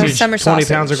of sausage, 20 sausage.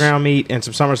 pounds of ground meat, and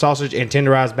some summer sausage, and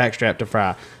tenderized backstrap to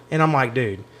fry. And I'm like,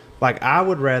 dude, like I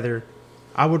would rather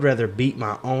beat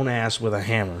my own ass with a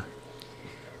hammer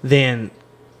than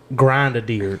grind a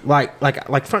deer.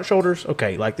 Like front shoulders,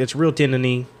 okay, like it's real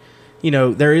tendony. You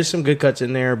know, there is some good cuts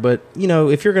in there, but you know,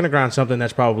 if you're gonna grind something,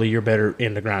 that's probably you're better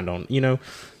in to grind on. You know,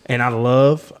 and I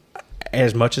love.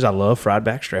 As much as I love fried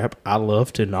backstrap, I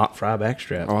love to not fry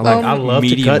backstrap. Oh, I love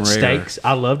to cut rare. steaks.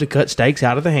 I love to cut steaks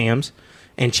out of the hams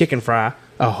and chicken fry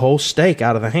a whole steak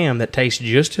out of the ham that tastes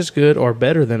just as good or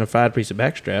better than a fried piece of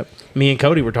backstrap. Me and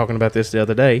Cody were talking about this the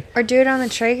other day. Or do it on the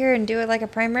Traeger and do it like a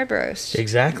prime rib roast.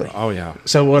 Exactly. Oh, yeah.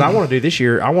 So what I want to do this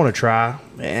year, I want to try,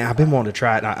 I've been wanting to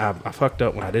try it, and I fucked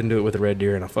up when I didn't do it with a red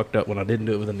deer, and I fucked up when I didn't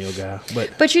do it with a Neil guy.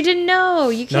 But you didn't know.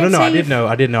 You can't No, say I did know.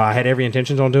 I did know. I had every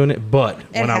intentions on doing it, but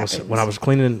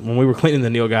when we were cleaning the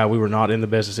Neil guy, we were not in the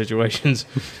best of situations,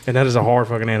 and that is a hard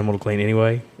fucking animal to clean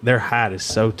anyway. Their hide is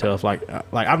so tough. Like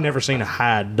I've never seen a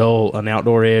hide dull an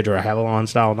outdoor edge or a Havalon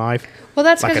style knife. Well,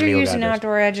 that's like because a you're Neil using guy an does.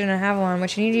 outdoor edge and a Havalon.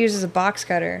 What you need to use is a box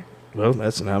cutter. Well,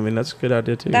 that's a good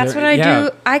idea too. That's what I Yeah.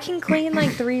 do. I can clean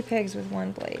like 3 pigs with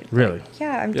one blade. Really?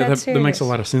 Yeah, I'm Yeah, dead that serious. makes a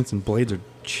lot of sense, and blades are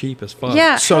cheap as fuck.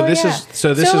 Yeah. So hell this yeah. is-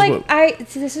 so this is like what-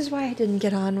 this is why I didn't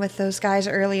get on with those guys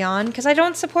early on, because I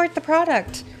don't support the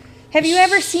product. Have you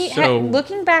ever seen? So-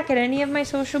 Looking back at any of my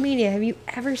social media, have you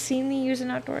ever seen me use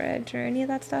an outdoor edge or any of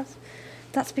that stuff?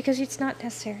 That's because it's not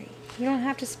necessary. You don't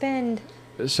have to spend.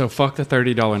 So fuck the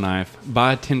 $30 knife,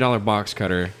 buy a $10 box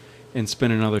cutter, and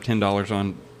spend another $10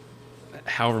 on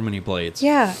however many blades.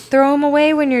 Yeah, throw them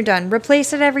away when you're done.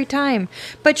 Replace it every time.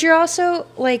 But you're also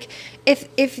like,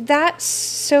 if that's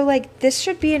so, like, this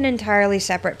should be an entirely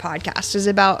separate podcast. Is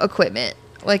about equipment.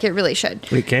 Like, it really should.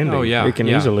 It can be. Oh, yeah, It can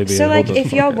yeah. easily be. So, a like, whole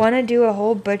if y'all podcast. want to do a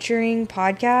whole butchering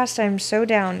podcast, I'm so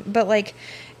down. But, like,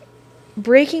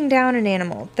 breaking down an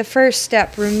animal, the first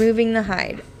step, removing the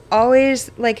hide.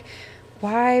 Always, like,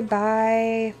 why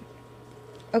buy...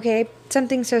 Okay,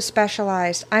 something so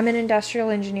specialized. I'm an industrial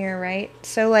engineer, right?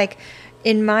 So, like,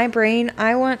 in my brain,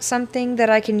 I want something that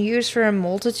I can use for a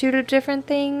multitude of different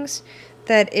things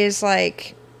that is,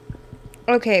 like...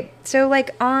 Okay, so,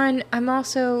 like, I'm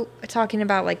also talking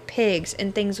about, like, pigs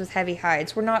and things with heavy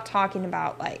hides. We're not talking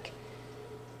about, like,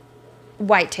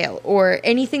 whitetail or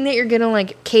anything that you're gonna,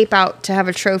 like, cape out to have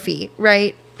a trophy,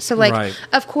 right? So, like, Right.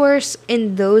 of course,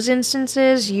 in those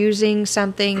instances, using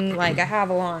something like a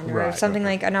Havalon or Right, something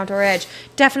right. like an Outdoor Edge,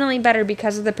 definitely better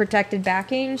because of the protected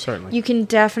backing. Certainly. You can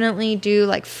definitely do,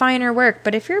 like, finer work.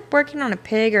 But if you're working on a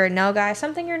pig or a nilgai,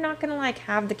 something you're not going to, like,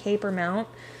 have the caper mount,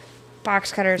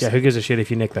 box cutters Yeah, who gives a shit if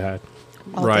you nick the hide?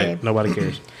 all Right. day. Nobody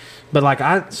cares. But like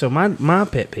my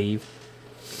pet peeve,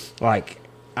 like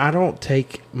I don't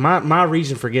take my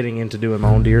reason for getting into doing my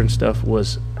own deer and stuff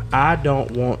was I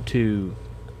don't want to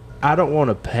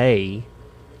pay.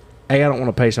 I don't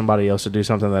want to pay somebody else to do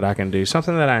something that I can do,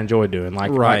 something that I enjoy doing.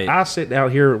 Like I sit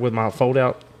out here with my fold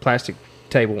out plastic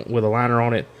table with a liner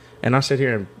on it, and I sit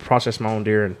here and process my own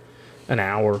deer in an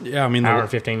hour. Yeah, I mean, hour and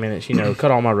 15 minutes. You know,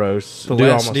 cut all my roasts. The do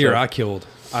all last my deer stuff. I killed,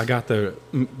 I got the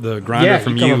grinder Yeah,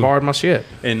 from you come you, and borrowed my shit.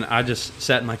 and I just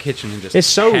sat in my kitchen and just It's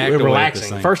so hacked away at this relaxing.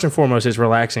 thing. First and foremost, it's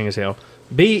relaxing as hell.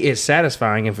 B, it's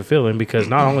satisfying and fulfilling because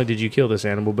not only did you kill this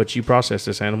animal, but you processed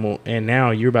this animal, and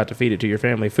now you're about to feed it to your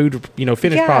family. Food,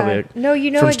 finished product. No,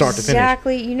 you know from start to finish.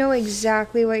 exactly. You know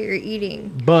exactly what you're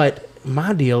eating. But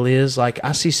my deal is like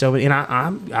I see so many, and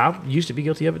I used to be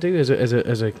guilty of it too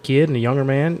as a kid and a younger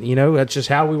man. You know, that's just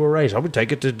how we were raised. I would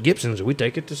take it to Gibson's, we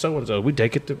take it to so and so, we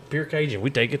take it to Pure Cajun, we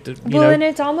take it to And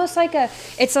it's almost like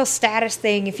it's a status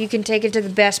thing. If you can take it to the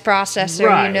best processor,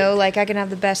 Right. like I can have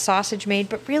the best sausage made.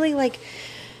 But really, like,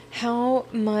 how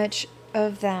much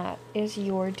of that is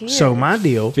your deal? So my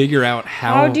deal. Figure out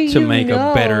how do to you make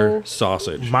know? a better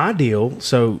sausage. My deal,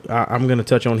 so I'm going to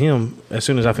touch on him as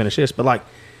soon as I finish this, but like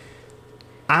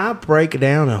I break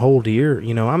down a whole deer,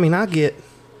 I get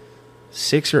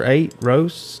 6 or 8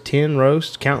 roasts, 10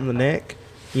 roasts, counting the neck,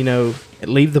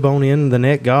 leave the bone in the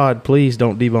neck. God, please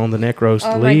don't debone the neck roast.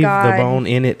 Oh my Leave God. the bone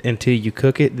in it until you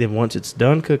cook it. Then once it's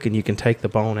done cooking, you can take the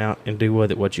bone out and do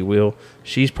with it what you will.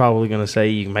 She's probably going to say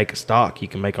you can make a stock. You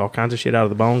can make all kinds of shit out of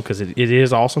the bone because it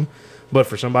is awesome. But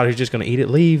for somebody who's just going to eat it,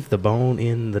 leave the bone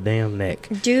in the damn neck.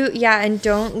 And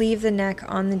don't leave the neck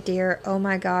on the deer. Oh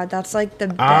my God, that's like the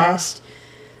best.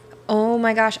 Oh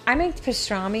my gosh, I make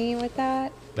pastrami with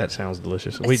that. That sounds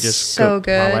delicious. We It's just so cooked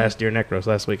good. my last deer neck roast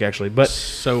last week, actually. But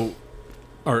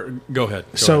Go ahead.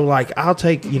 like I'll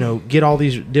take get all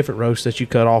these different roasts that you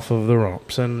cut off of the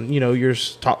rumps, and your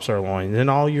top sirloin, and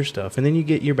all your stuff, and then you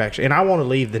get your back. And I want to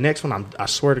leave the next one. I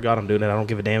swear to God, I'm doing it. I don't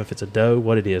give a damn if it's a doe,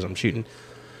 what it is.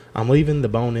 I'm leaving the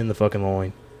bone in the fucking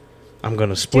loin. I'm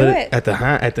gonna split Do it it.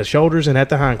 at the shoulders and at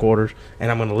the hindquarters, and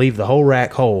I'm gonna leave the whole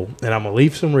rack whole, and I'm gonna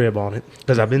leave some rib on it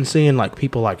because I've been seeing like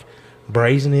people like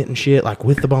braising it and shit, like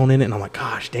with the bone in it, and I'm like,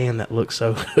 gosh, damn, that looks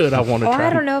so good. I want to try.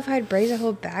 I don't know if I'd braise a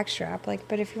whole back strap,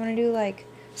 but if you want to do like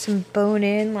some bone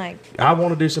in, I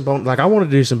want to do some bone. Like I want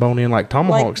to do some bone in, like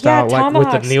tomahawk style, like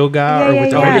tomahawks. with the Neil guy, or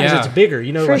with Yeah. it's bigger.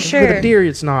 For like sure. with a deer,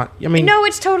 it's not. I mean, No,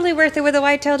 it's totally worth it with a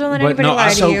whitetail. Don't let But anybody no,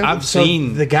 lie to you. I've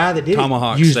seen the guy that did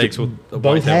tomahawk it used steaks it, with the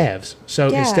both whitetail. halves. So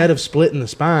Yeah. instead of splitting the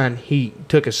spine, he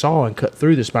took a saw and cut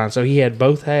through the spine. So he had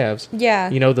both halves. Yeah.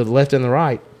 The left and the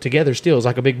right together still. It's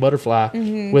like a big butterfly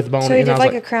with bone. So he and I did was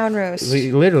like a crown roast.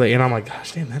 literally, and I'm like,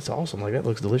 gosh, damn, that's awesome. Like that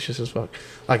looks delicious as fuck.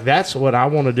 Like that's what I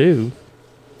want to do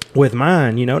with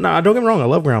mine. No, don't get me wrong. I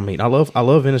love ground meat. I love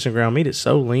venison ground meat. It's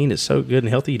so lean. It's so good and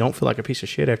healthy. You don't feel like a piece of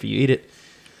shit after you eat it.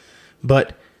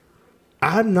 But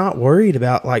I'm not worried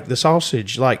about like the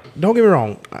sausage. Like, don't get me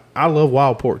wrong. I love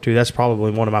wild pork too. That's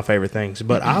probably one of my favorite things.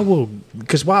 But I will,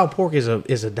 because wild pork is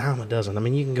a dime a dozen. I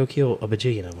mean, you can go kill a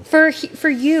bajillion of them.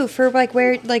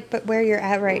 But where you're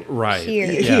at right here.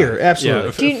 Yeah. Here, absolutely.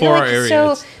 Yeah, Do you for know, our like, area. so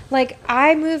it's- like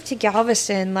I moved to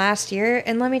Galveston last year,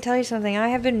 and let me tell you something. I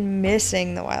have been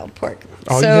missing the wild pork.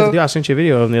 All you have to do, I sent you a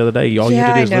video of them the other day. All you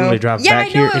have to do is literally drive back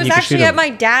here It and was you can shoot actually at them. my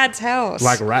dad's house.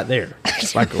 Like right there.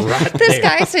 Like right This there.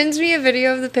 guy sends me a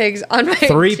video of the pigs on my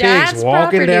 3 dad's pigs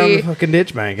walking property. down the fucking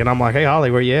ditch bank, and I'm like, "Hey,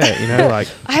 Holly, where you at?" Like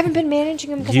I haven't been managing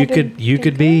them. you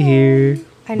could be here,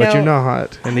 I but you're know.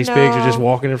 not. And I these pigs are just know.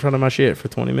 walking in front of my shit for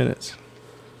 20 minutes.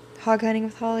 Hog hunting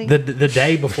with Holly. The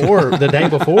day before,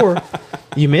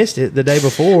 you missed it. The day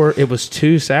before, it was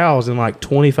 2 sows and like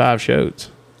 25 shoats.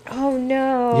 Oh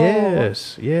no.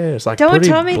 Yes, like Don't pretty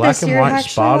tell me black this, and you're white actually,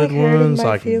 spotted like, hurting ones, my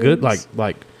like good, feelings.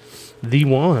 like the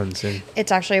ones. And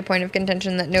It's actually a point of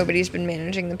contention that nobody's been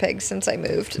managing the pigs since I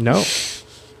moved. no,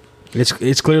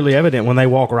 it's clearly evident when they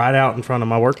walk right out in front of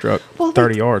my work truck, Well,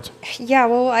 30 yards. Yeah,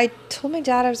 well, I told my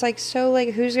dad, I was like, so, like,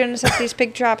 who's going to set these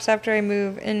pig traps after I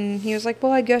move? And he was like,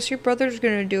 well, I guess your brother's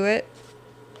going to do it.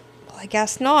 Well, I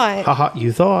guess not. Haha,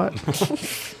 you thought.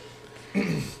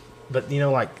 But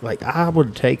like I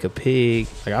would take a pig,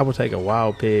 like I would take a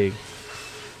wild pig,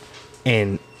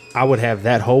 and I would have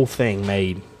that whole thing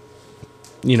made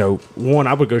one,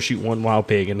 I would go shoot one wild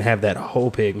pig and have that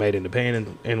whole pig made into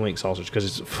pan and link sausage because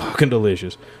it's fucking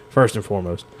delicious, first and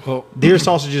foremost. Well, Deer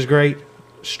sausage is great.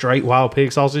 Straight wild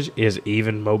pig sausage is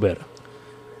even more better.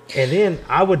 And then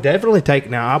I would definitely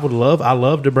I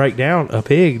love to break down a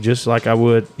pig just like I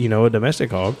would, a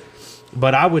domestic hog.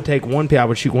 But I would take one pig, I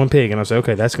would shoot one pig, and I'd say,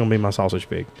 okay, that's going to be my sausage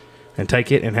pig. And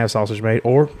take it and have sausage made,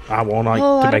 or I want to make it myself.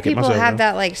 A lot of people have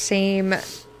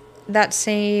that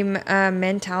same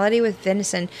mentality with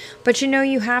venison, but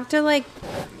you have to like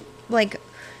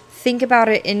think about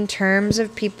it in terms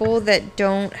of people that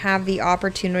don't have the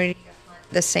opportunity to hunt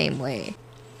the same way.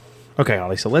 Okay,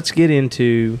 Holly. So let's get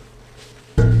into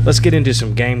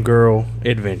some game girl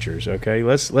adventures. Okay,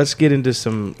 let's get into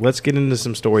some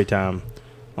story time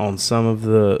on some of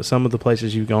the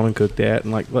places you've gone and cooked at,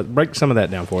 and break some of that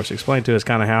down for us. Explain to us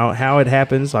kind of how it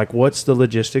happens. Like, what's the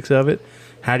logistics of it?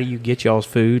 How do you get y'all's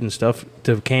food and stuff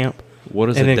to camp? What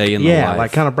is a day in the life? Yeah,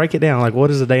 like kind of break it down. Like,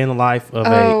 what is a day in the life of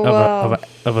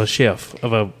a chef,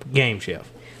 of a game chef?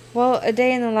 Well, a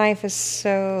day in the life is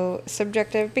so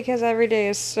subjective because every day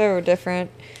is so different.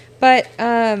 But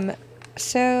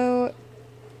so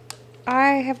I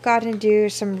have gotten to do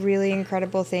some really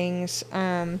incredible things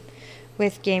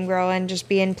with Game Girl and just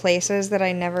be in places that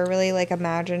I never really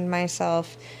imagined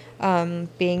myself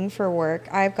being for work.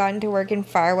 I've gotten to work in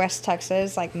Far West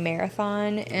Texas,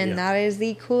 Marathon, and that is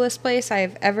the coolest place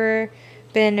I've ever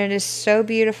been. It is so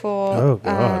beautiful. Oh,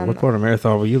 God. What part of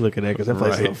Marathon were you looking at? Because that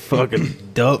place is a fucking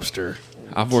dumpster.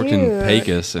 I've worked in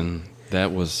Pecos, and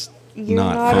that was You're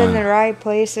not not fun. in the right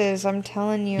places, I'm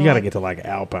telling you. You got to get to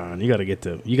Alpine. You got to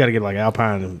get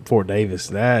Alpine and Fort Davis.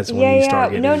 That's when you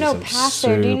start getting into some past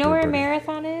there. Do you know where pretty.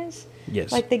 Marathon is?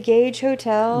 Yes. The Gage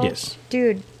Hotel? Yes.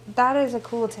 Dude, that is a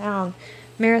cool town.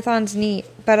 Marathon's neat.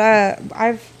 But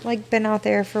I've been out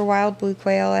there for wild blue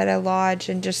quail at a lodge,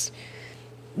 and just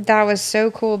that was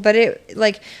so cool. But it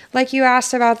like you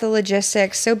asked about the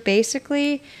logistics. So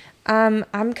basically,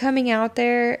 I'm coming out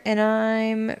there and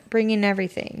I'm bringing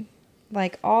everything.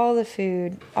 All the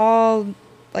food, all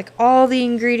the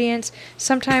ingredients.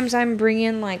 Sometimes I'm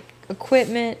bringing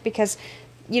equipment because,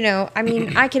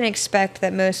 I can expect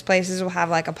that most places will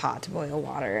have a pot to boil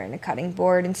water and a cutting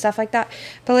board and stuff like that.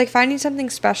 But finding something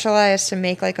specialized to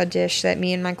make a dish that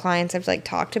me and my clients have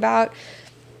talked about,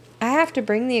 I have to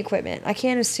bring the equipment. I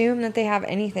can't assume that they have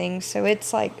anything. So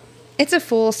it's it's a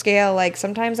full scale.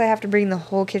 Sometimes I have to bring the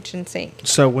whole kitchen sink.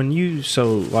 So when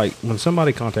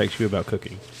somebody contacts you about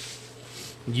cooking,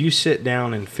 you sit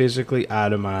down and physically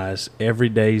itemize every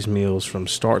day's meals from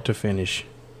start to finish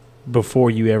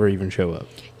before you ever even show up.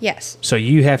 Yes. So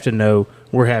you have to know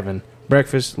we're having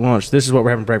breakfast, lunch. This is what we're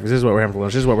having for breakfast. This is what we're having for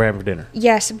lunch. This is what we're having for dinner.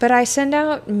 Yes, but I send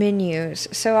out menus.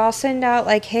 So I'll send out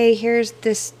hey, here's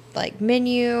this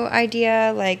menu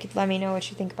idea. Let me know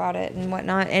what you think about it and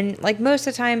whatnot. And most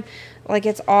of the time,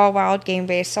 it's all wild game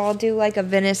based. So I'll do a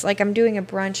venison. I'm doing a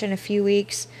brunch in a few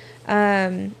weeks.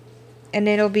 And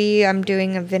I'm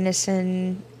doing a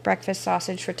venison breakfast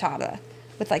sausage frittata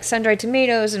with sun-dried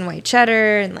tomatoes and white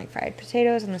cheddar and fried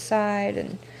potatoes on the side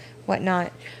and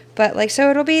whatnot. But so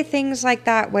it'll be things like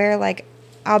that where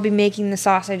I'll be making the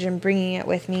sausage and bringing it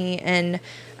with me and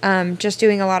just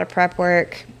doing a lot of prep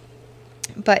work.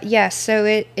 But yes, so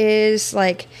it is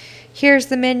here's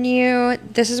the menu.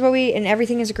 This is what and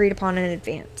everything is agreed upon in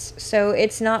advance. So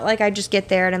it's not I just get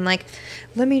there and I'm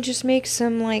let me just make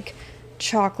some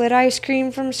chocolate ice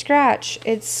cream from scratch.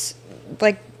 It's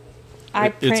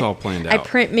it's all planned out. I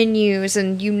print menus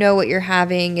and you know what you're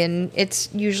having, and it's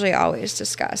usually always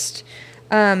discussed.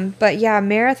 But yeah,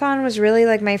 Marathon was really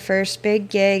my first big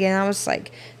gig, and that was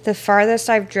the farthest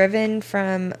I've driven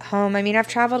from home. I mean, I've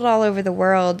traveled all over the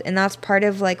world, and that's part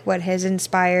of what has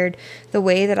inspired the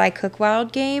way that I cook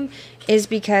wild game, is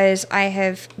because I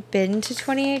have been to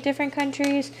 28 different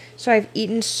countries, so I've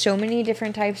eaten so many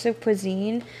different types of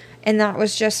cuisine. And that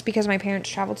was just because my parents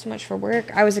traveled so much for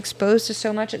work. I was exposed to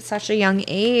so much at such a young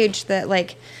age that,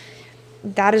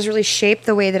 that has really shaped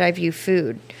the way that I view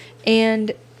food.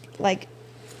 And,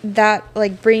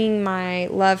 bringing my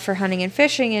love for hunting and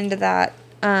fishing into that,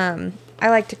 I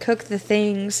like to cook the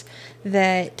things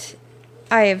that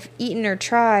I have eaten or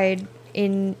tried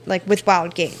in, with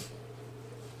wild game.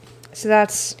 So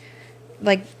that's,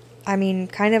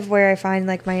 kind of where I find,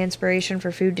 my inspiration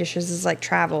for food dishes is,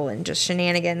 travel and just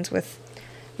shenanigans with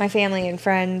my family and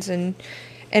friends and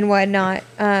whatnot.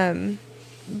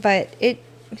 But it,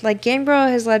 Game Girl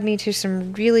has led me to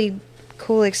some really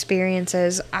cool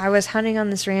experiences. I was hunting on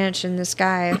this ranch, and this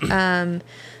guy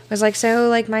was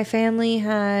my family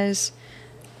has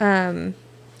a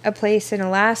place in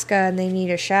Alaska, and they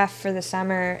need a chef for the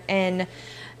summer, and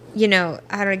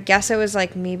I guess it was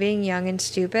like me being young and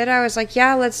stupid. I was like,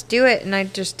 yeah, let's do it. And I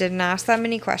just didn't ask that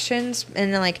many questions.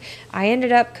 And then, like, I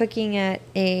ended up cooking at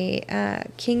a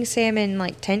king salmon,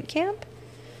 like, tent camp.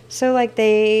 So, like,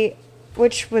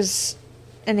 which was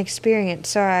an experience.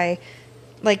 So I,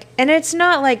 like, and it's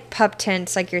not like pup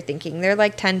tents like you're thinking. They're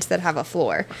like tents that have a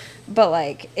floor. But,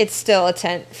 like, it's still a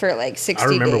tent for, like, 60 days.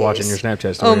 I remember watching your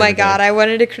Snapchat story. Oh, my God. I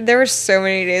wanted to... There were so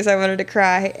many days I wanted to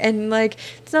cry. And, like,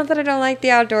 it's not that I don't like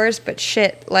the outdoors, but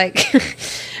shit. Like,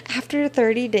 after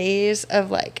 30 days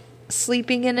of, like,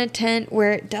 sleeping in a tent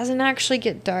where it doesn't actually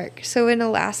get dark. So, in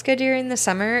Alaska during the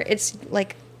summer, it's,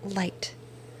 like, light.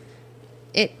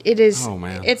 It is... Oh,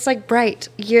 man. It's, like, bright.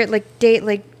 You're, like,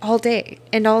 all day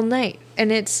and all night.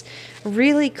 And it's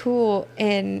really cool.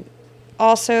 And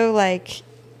also, like...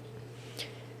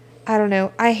 I don't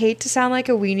know. I hate to sound like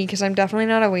a weenie because I'm definitely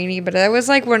not a weenie, but it was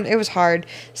like when it was hard.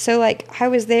 So, like, I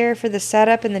was there for the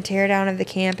setup and the teardown of the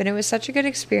camp, and it was such a good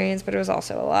experience, but it was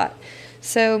also a lot.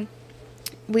 So,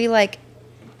 we, like,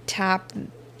 tap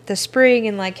the spring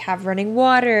and, like, have running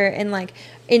water and, like,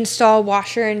 install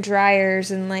washer and dryers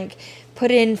and, like,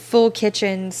 put in full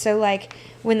kitchens. So, like,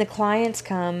 when the clients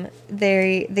come,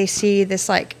 they see this,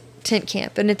 like, tent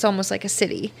camp, and it's almost like a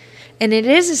city. And it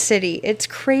is a city. It's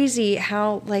crazy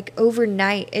how, like,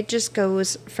 overnight it just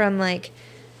goes from, like,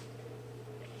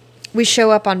 we show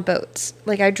up on boats.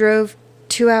 Like, I drove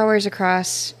 2 hours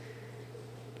across,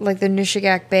 like, the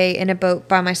Nushagak Bay in a boat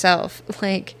by myself.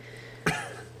 Like,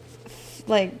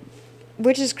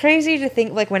 which is crazy to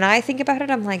think. Like, when I think about it,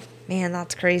 I'm like, man,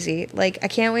 that's crazy. Like, I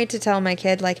can't wait to tell my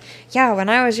kid, like, yeah, when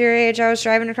I was your age, I was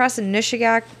driving across the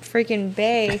Nushagak freaking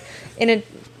Bay in a...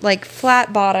 like,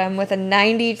 flat bottom with a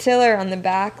 90 tiller on the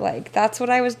back. Like, that's what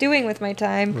I was doing with my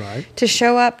time. Right. To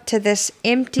show up to this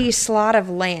empty slot of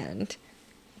land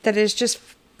that is just,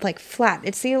 like, flat.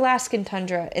 It's the Alaskan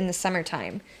tundra in the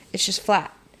summertime. It's just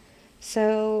flat.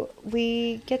 So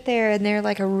we get there, and they're,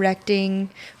 like, erecting.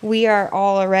 We are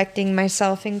all erecting,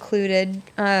 myself included,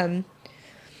 the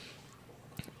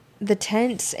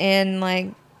tents, and, like,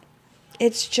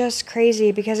 it's just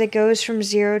crazy because it goes from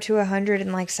 0 to 100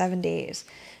 in, like, 7 days.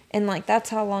 And, like,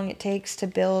 that's how long it takes to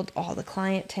build all the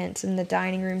client tents and the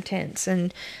dining room tents.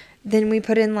 And then we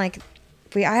put in, like,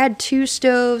 I had 2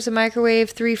 stoves, a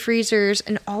microwave, 3 freezers,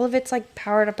 and all of it's, like,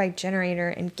 powered up by generator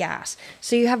and gas.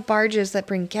 So you have barges that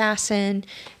bring gas in,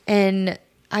 and,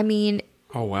 I mean...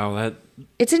 Oh, wow,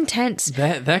 it's intense.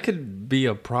 That could be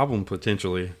a problem,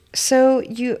 potentially. So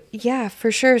yeah,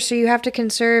 for sure. So you have to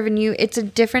conserve, and it's a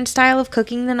different style of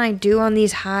cooking than I do on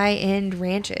these high-end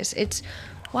ranches. It's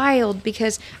wild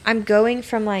because I'm going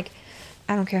from, like,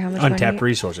 I don't care how much untapped money,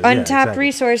 resources. untapped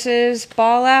resources,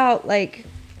 ball out, like,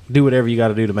 do whatever you got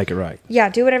to do to make it right. Yeah,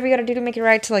 do whatever you got to do to make it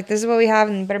right. To, like, this is what we have,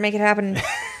 and better make it happen.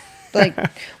 Like,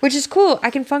 which is cool. I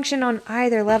can function on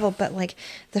either level, but, like,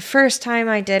 the first time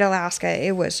I did Alaska,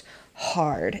 it was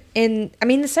hard. And I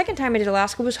mean, the second time I did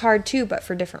Alaska was hard too, but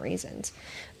for different reasons.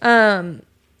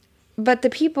 But the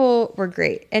people were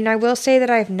great. And I will say that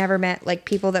I've never met, like,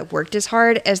 people that worked as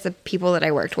hard as the people that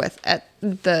I worked with at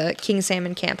the King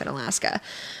Salmon Camp in Alaska.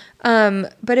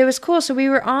 But it was cool. So we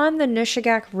were on the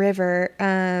Nushagak River,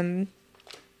 and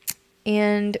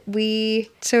we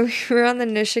were on the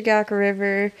Nushagak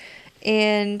River,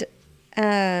 and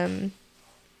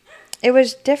it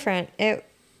was different. It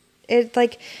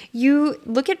like, you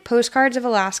look at postcards of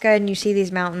Alaska and you see these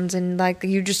mountains, and, like,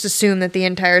 you just assume that the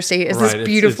entire state is this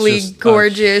beautifully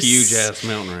gorgeous, huge ass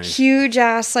mountain range, huge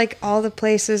ass, like, all the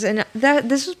places. And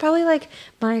this was probably, like,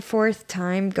 my 4th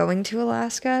time going to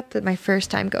Alaska, but my first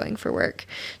time going for work.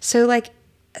 So, like,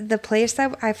 the place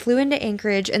that I flew into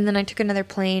Anchorage, and then I took another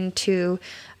plane to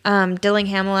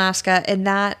Dillingham, Alaska, and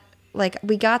that, like,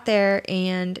 we got there,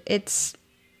 and it's,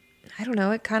 I don't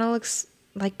know, it kind of looks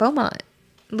like Beaumont.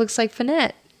 Looks like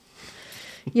Finette.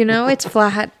 It's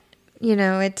flat.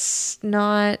 It's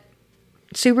not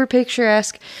super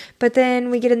picturesque. But then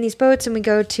we get in these boats and we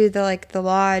go to the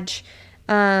lodge,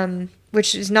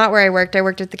 which is not where I worked. I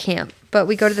worked at the camp. But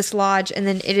we go to this lodge, and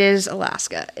then it is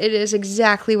Alaska. It is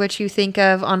exactly what you think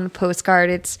of on a postcard.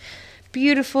 It's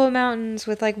beautiful mountains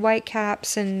with, like, white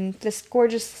caps and this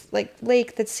gorgeous, like,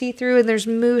 lake that's see-through, and there's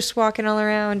moose walking all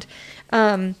around.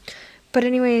 But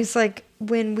anyways, like,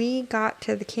 when we got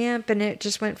to the camp and it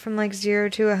just went from, like, 0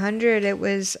 to 100, it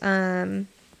was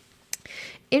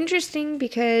interesting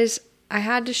because I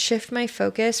had to shift my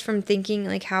focus from thinking,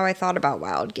 like, how I thought about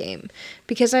wild game.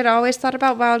 Because I'd always thought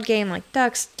about wild game, like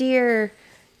ducks, deer,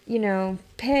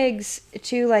 pigs,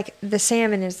 to, like, the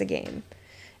salmon is the game.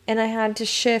 And I had to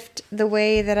shift the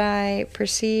way that I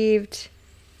perceived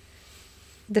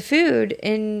the food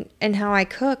and how I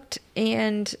cooked,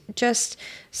 and just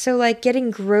so like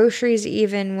getting groceries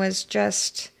even was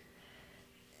just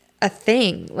a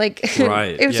thing. Like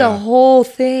Right, it was yeah. a whole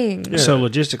thing. Yeah. So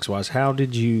logistics wise, how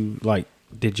did you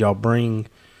did y'all bring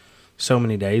so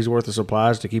many days worth of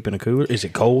supplies to keep in a cooler? Is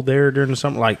it cold there during the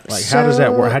summer? Like how does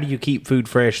that work? How do you keep food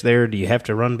fresh there? Do you have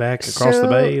to run back across the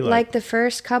bay? Like the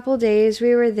first couple days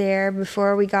we were there,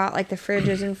 before we got like the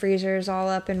fridges and freezers all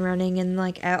up and running and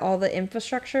like all the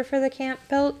infrastructure for the camp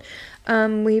built,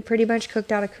 we pretty much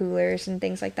cooked out of coolers and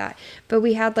things like that. But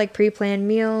we had like pre-planned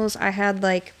meals. I had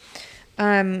like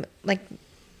I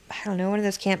don't know, one of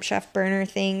those Camp Chef burner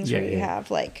things where you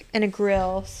have like, and a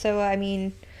grill. So I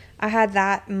mean, I had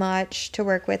that much to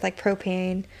work with, like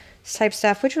propane type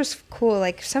stuff, which was cool.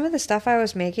 Like some of the stuff I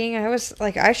was making,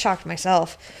 I shocked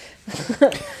myself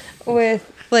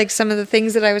with like some of the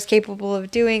things that I was capable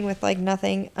of doing with like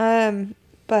nothing.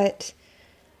 But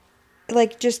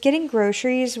like just getting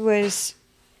groceries was,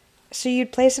 so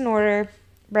you'd place an order,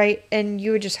 right? And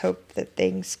you would just hope that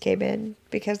things came in,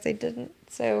 because they didn't.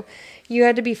 So you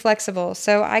had to be flexible.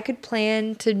 So I could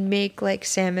plan to make like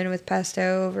salmon with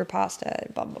pesto over pasta,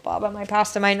 blah, blah, blah. But my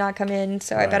pasta might not come in.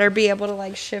 So I better be able to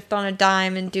like shift on a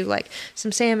dime and do like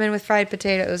some salmon with fried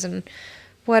potatoes and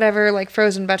whatever like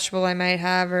frozen vegetable I might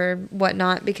have or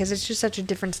whatnot, because it's just such a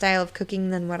different style of cooking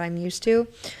than what I'm used to.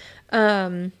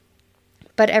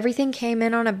 But everything came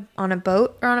in on a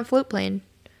boat or on a float plane.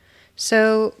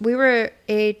 So we were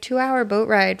a 2-hour boat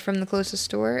ride from the closest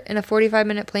store and a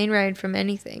 45-minute plane ride from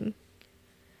anything.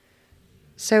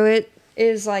 So it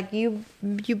is like you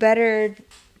better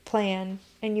plan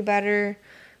and you better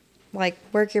like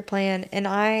work your plan. And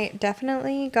I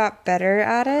definitely got better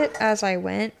at it as I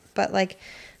went, but like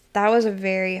that was a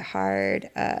very hard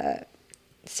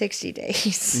 60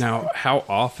 days. Now, how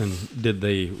often did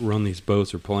they run these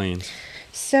boats or planes?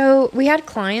 So we had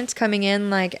clients coming in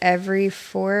like every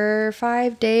 4 or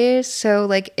 5 days. So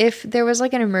like if there was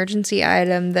like an emergency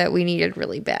item that we needed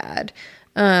really bad,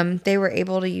 they were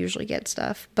able to usually get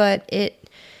stuff. But it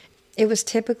was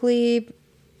typically,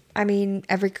 I mean,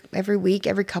 every week,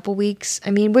 every couple weeks.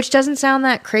 I mean, which doesn't sound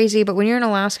that crazy, but when you're in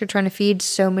Alaska trying to feed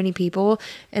so many people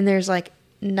and there's like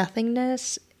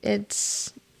nothingness,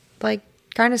 it's like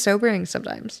kind of sobering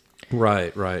sometimes.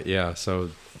 Right, yeah. So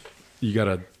you got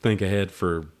to think ahead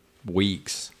for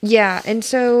weeks. Yeah, and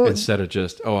so instead of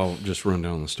just, I'll just run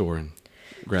down to the store and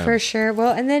grab. For sure.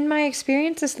 Well, and then my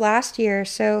experience this last year,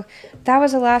 so that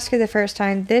was Alaska the first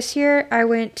time. This year I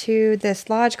went to this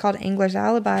lodge called Angler's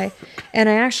Alibi, and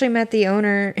I actually met the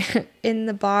owner in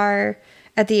the bar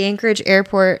at the Anchorage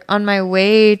airport on my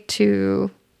way to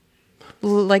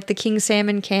like the King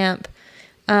Salmon camp.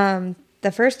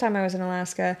 The first time I was in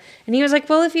Alaska, and he was like,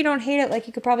 well, if you don't hate it, like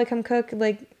you could probably come cook,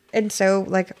 like. And so,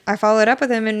 like, I followed up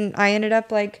with him, and I ended up,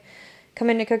 like,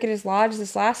 coming to cook at his lodge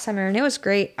this last summer, and it was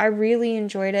great. I really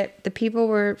enjoyed it. The people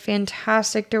were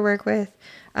fantastic to work with.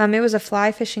 It was a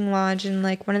fly fishing lodge, and,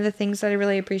 like, one of the things that I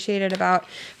really appreciated about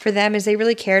for them is they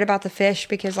really cared about the fish,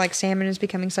 because, like, salmon is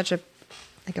becoming such a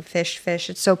fish.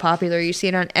 It's so popular. You see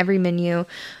it on every menu.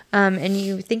 And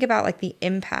you think about, like, the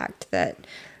impact that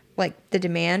like the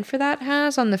demand for that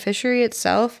has on the fishery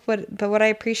itself. But what I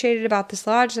appreciated about this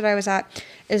lodge that I was at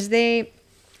is they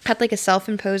had like a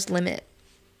self-imposed limit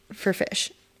for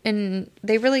fish, and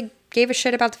they really gave a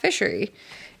shit about the fishery.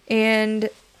 And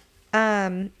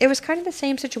it was kind of the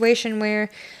same situation where,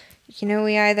 you know,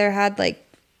 we either had like,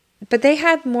 but they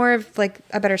had more of like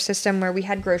a better system where we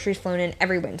had groceries flown in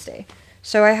every Wednesday.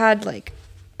 So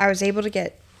I was able to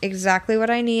get exactly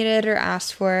what I needed or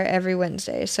asked for every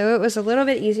Wednesday. So it was a little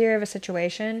bit easier of a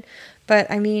situation, but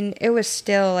I mean, it was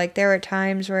still like there were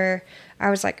times where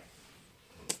I was like,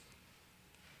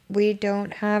 we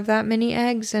don't have that many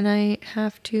eggs and I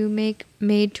have to make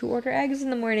made to order eggs in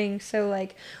the morning. So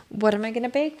like, what am I going to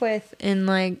bake with? And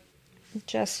like,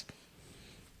 just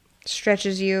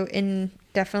stretches you in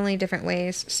definitely different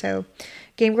ways. So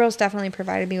Game Girls definitely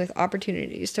provided me with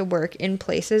opportunities to work in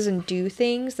places and do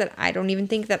things that I don't even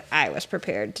think that I was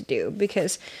prepared to do,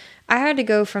 because I had to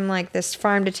go from like this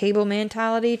farm to table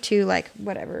mentality to like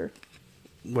whatever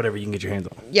you can get your hands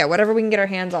on. Yeah, whatever we can get our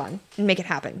hands on and make it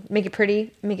happen. Make it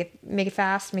pretty, make it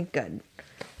fast, make it good.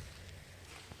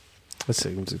 That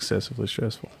seems excessively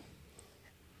stressful.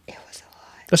 It was a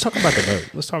lot. Let's talk about the boat.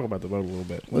 Let's talk about the boat a little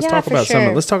bit. Let's Yeah, talk for about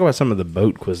sure. let's talk about some of the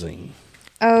boat cuisine.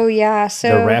 Oh yeah, so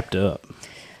They're wrapped up.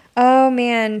 Oh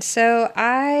man, so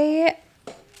I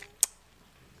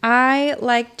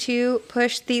like to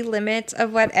push the limits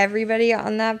of what everybody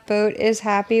on that boat is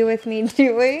happy with me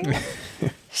doing.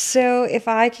 So if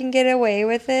I can get away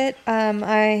with it,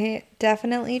 I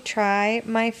definitely try.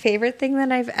 My favorite thing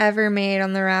that I've ever made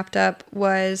on the Wrapped Up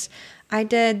was I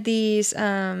did these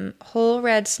whole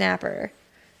red snapper.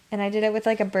 And I did it with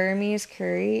like a Burmese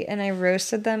curry, and I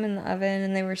roasted them in the oven,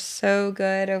 and they were so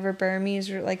good over Burmese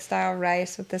like style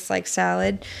rice with this like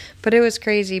salad. But it was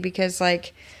crazy because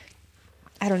like,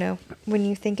 I don't know, when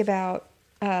you think about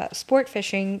sport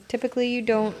fishing, typically you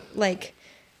don't like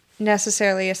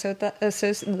necessarily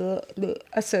associate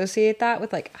that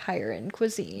with like higher end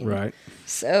cuisine. Right.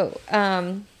 So,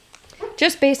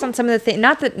 just based on some of the things,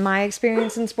 not that my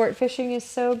experience in sport fishing is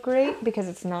so great, because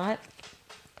it's not.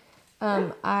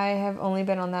 I have only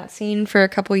been on that scene for a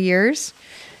couple years,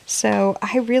 so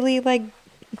I really like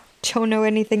don't know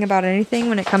anything about anything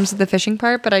when it comes to the fishing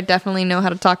part, but I definitely know how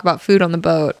to talk about food on the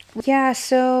boat. Yeah,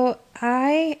 so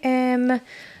I am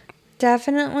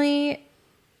definitely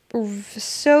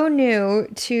so new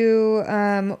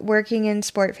to working in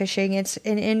sport fishing. It's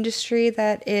an industry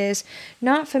that is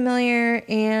not familiar,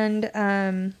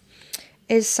 and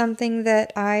is something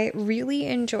that I really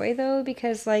enjoy, though,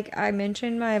 because like I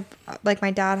mentioned, my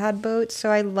dad had boats,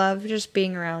 so I love just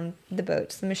being around the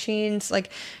boats, the machines, like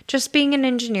just being an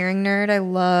engineering nerd. I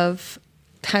love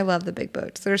the big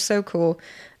boats. They're so cool.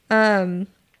 I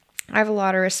have a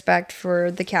lot of respect for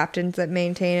the captains that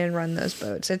maintain and run those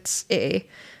boats. It's a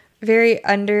very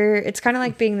it's kind of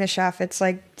like being the chef. It's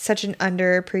like such an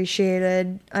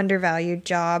underappreciated, undervalued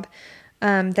job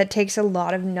that takes a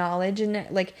lot of knowledge, and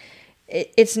like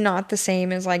it's not the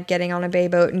same as like getting on a bay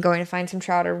boat and going to find some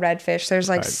trout or redfish. There's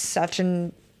like such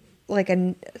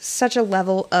a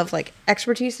level of like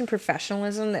expertise and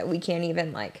professionalism that we can't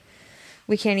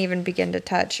even begin to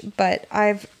touch. But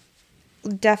I've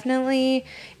definitely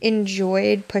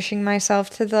enjoyed pushing myself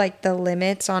to the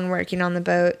limits on working on the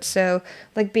boat. So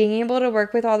like being able to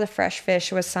work with all the fresh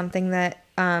fish was something that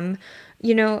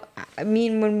you know, I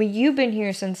mean, you've been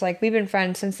here since, like, we've been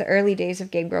friends since the early days of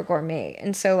Gabriel Gourmet.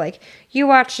 And so, like, you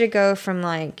watched it go from,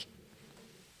 like,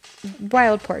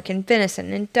 wild pork and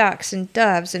venison and ducks and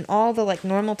doves and all the, like,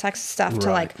 normal Texas stuff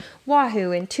to, like,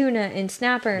 wahoo and tuna and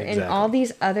snapper and all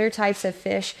these other types of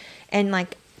fish and,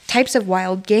 like, types of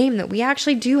wild game that we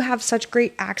actually do have such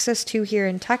great access to here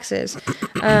in Texas.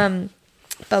 But,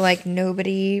 like,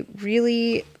 nobody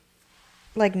really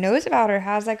like knows about or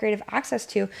has that great of access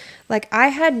to. Like, I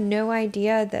had no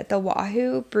idea that the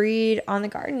wahoo breed on the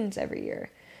gardens every year.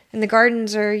 And the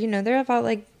gardens are, you know, they're about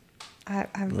like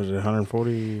was it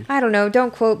 140? I don't know,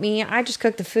 don't quote me. I just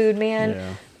cook the food, man.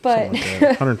 Yeah. But Like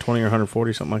 120 or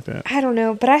 140, something like that. I don't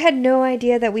know, but I had no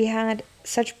idea that we had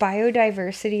such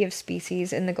biodiversity of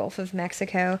species in the Gulf of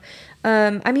Mexico.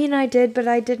 I mean, I did, but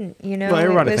I didn't, you know. Well,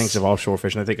 everybody thinks of offshore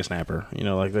fishing. They think of snapper, you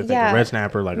know, like they think of red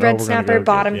snapper, like red we're snapper, gonna go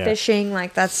bottom fishing,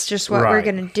 like that's just what we're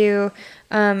gonna do.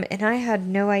 And I had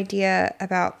no idea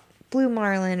about blue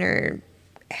marlin or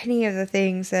any of the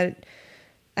things that,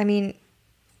 I mean,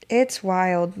 it's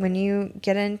wild when you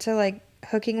get into like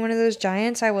hooking one of those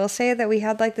giants. I will say that we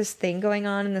had like this thing going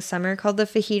on in the summer called the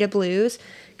fajita blues,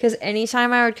 because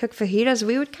anytime I would cook fajitas,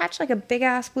 we would catch like a big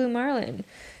ass blue marlin.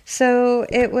 So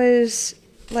it was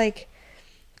like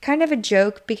kind of a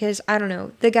joke, because I don't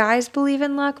know, the guys believe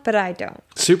in luck, but I don't.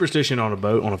 Superstition on a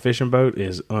boat, on a fishing boat,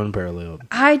 is unparalleled.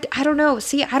 I don't know.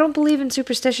 See, I don't believe in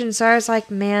superstition, so I was like,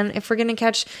 man, if we're gonna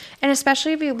catch, and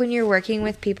especially when you're working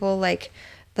with people like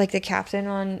the captain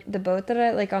on the boat that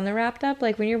I like on the Wrapped Up,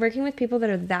 like when you're working with people that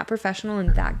are that professional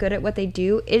and that good at what they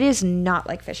do, it is not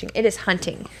like fishing. It is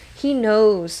hunting. He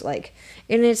knows, like,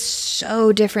 and it's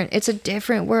so different. It's a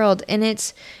different world, and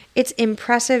it's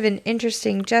impressive and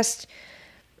interesting just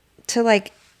to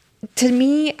like, to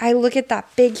me, I look at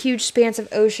that big, huge expanse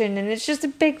of ocean, and it's just a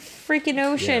big freaking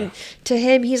ocean. Yeah. To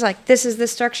him, he's like, this is the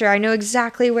structure. I know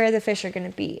exactly where the fish are going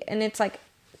to be. And it's like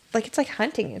it's like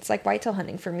hunting. It's like whitetail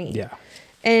hunting for me. Yeah.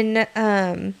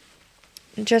 And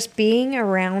just being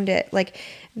around it. Like,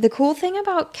 the cool thing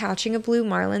about catching a blue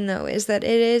marlin, though, is that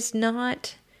it is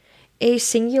not a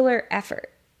singular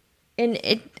effort. And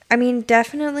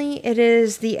definitely it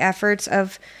is the efforts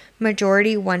of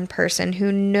majority one person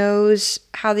who knows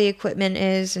how the equipment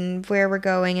is and where we're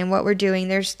going and what we're doing.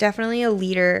 There's definitely a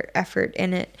leader effort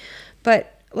in it.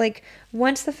 But, like,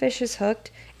 once the fish is hooked,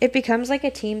 it becomes like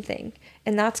a team thing.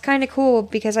 And that's kind of cool,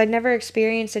 because I'd never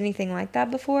experienced anything like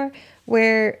that before,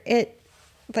 where it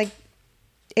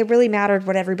really mattered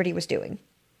what everybody was doing.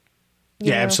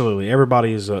 Yeah, absolutely.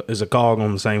 Everybody is a cog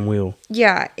on the same wheel.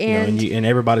 Yeah, and and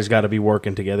everybody's got to be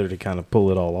working together to kind of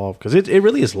pull it all off, because it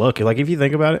really is luck. Like, if you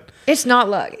think about it, it's not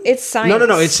luck. It's science.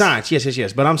 No, it's science.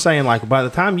 Yes. But I'm saying, like, by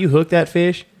the time you hook that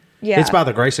fish, it's by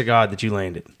the grace of God that you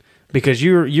landed. Because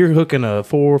you're hooking a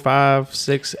 4, 5,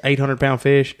 6, 800-pound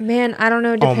fish. Man, I don't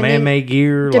know. On man-made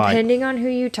gear. Depending on who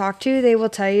you talk to, they will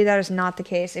tell you that is not the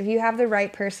case. If you have the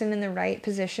right person in the right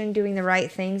position doing the right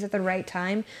things at the right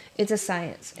time, it's a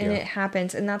science. And it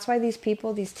happens. And that's why these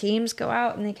people, these teams go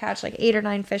out and they catch like 8 or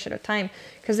 9 fish at a time.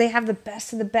 Because they have the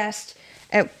best of the best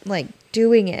at like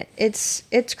doing it. It's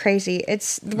crazy.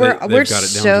 We're got it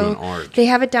down to an art. They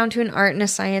have it down to an art and a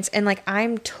science, and like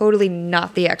I'm totally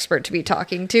not the expert to be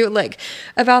talking to like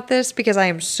about this because I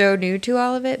am so new to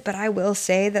all of it. But I will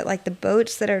say that like the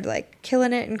boats that are like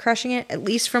killing it and crushing it, at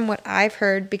least from what I've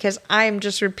heard, because I'm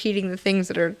just repeating the things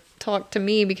that are talked to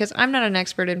me because I'm not an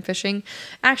expert in fishing.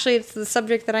 Actually, it's the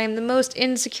subject that I am the most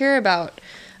insecure about.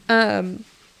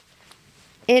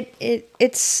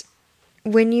 It's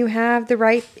when you have the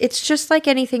right, it's just like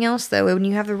anything else though. When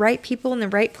you have the right people in the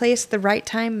right place, at the right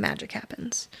time, magic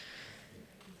happens.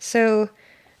 So,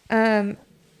 I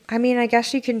mean, I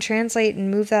guess you can translate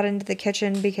and move that into the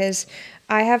kitchen because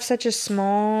I have such a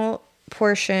small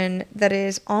portion that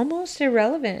is almost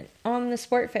irrelevant on the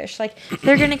sport fish. Like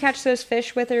they're going to catch those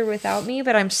fish with or without me,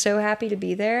 but I'm so happy to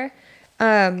be there.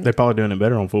 They're probably doing it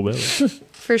better on full belly.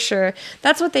 For sure.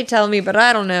 That's what they tell me, but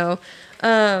I don't know.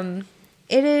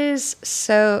 It is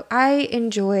so, I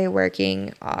enjoy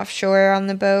working offshore on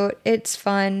the boat. It's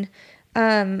fun.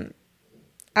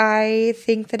 I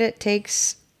think that it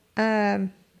takes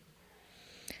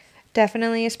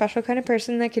definitely a special kind of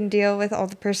person that can deal with all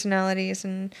the personalities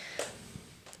and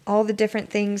all the different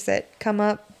things that come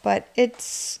up, but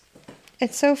it's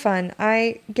so fun.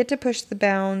 I get to push the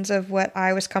bounds of what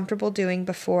I was comfortable doing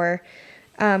before,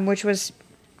 which was,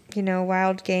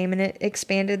 wild game, and it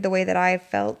expanded the way that I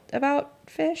felt about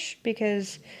fish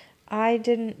because I'd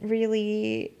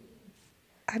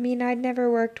never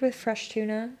worked with fresh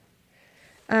tuna.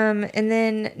 And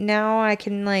then now I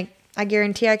can I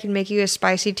guarantee I can make you a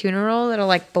spicy tuna roll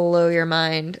that'll blow your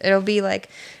mind. It'll be like,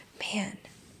 man,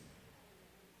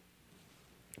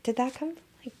 did that come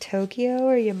from Tokyo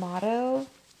or Yamato?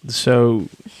 So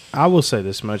I will say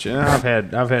this much, and I've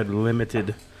had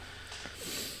limited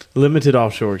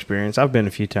offshore experience. I've been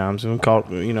a few times and caught,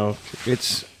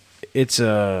 it's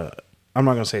I'm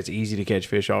not going to say it's easy to catch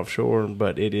fish offshore,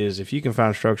 but it is. If you can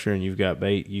find structure and you've got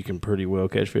bait, you can pretty well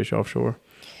catch fish offshore.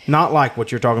 Not like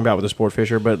what you're talking about with the sport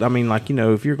fisher, but I mean,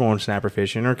 if you're going snapper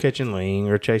fishing or catching ling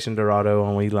or chasing Dorado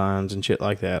on weed lines and shit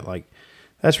like that,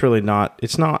 that's really not,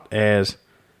 it's not as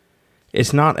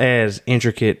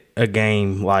intricate a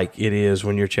game like it is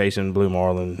when you're chasing blue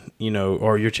marlin,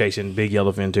 or you're chasing big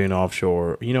yellowfin tuna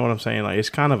offshore. You know what I'm saying? It's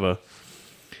kind of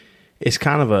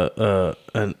a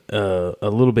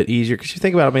little bit easier because you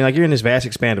think about it. I mean, you're in this vast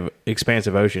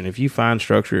expansive ocean. If you find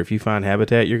structure, if you find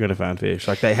habitat, you're going to find fish.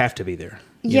 They have to be there.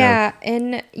 Yeah,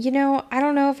 and I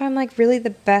don't know if I'm really the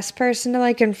best person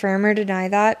to confirm or deny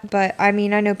that, but I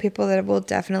mean, I know people that will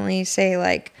definitely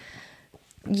say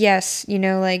yes,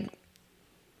 the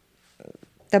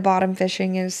bottom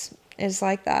fishing is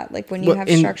like that. When you have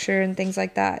structure and things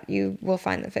like that, you will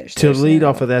find the fish. To lead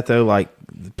off of that, though,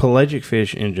 pelagic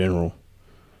fish in general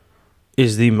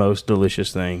is the most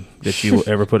delicious thing that you will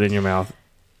ever put in your mouth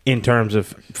in terms of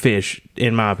fish,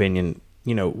 in my opinion.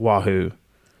 Wahoo.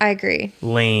 I agree.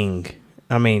 Ling.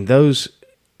 I mean,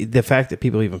 the fact that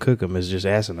people even cook them is just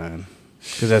asinine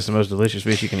because that's the most delicious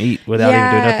fish you can eat without even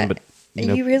doing nothing but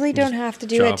you really don't have to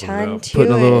do a ton to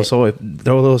putting a little soy,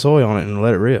 throw a little soy on it and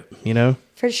let it rip,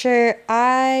 For sure.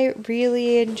 I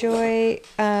really enjoy,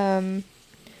 at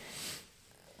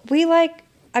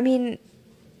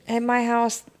my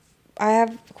house, I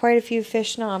have quite a few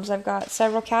fish knobs. I've got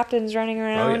several captains running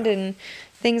around and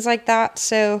things like that.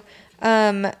 So,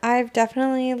 I've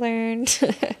definitely learned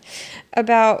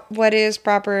about what is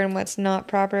proper and what's not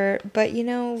proper. But,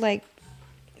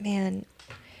 man,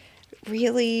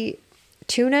 really,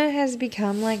 tuna has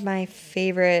become my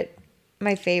favorite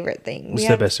thing. What's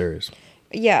the best series?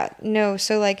 Yeah, no.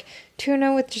 So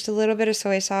tuna with just a little bit of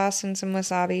soy sauce and some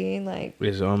wasabi.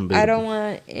 Is unbelievable. I don't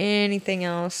want anything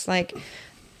else. I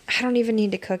don't even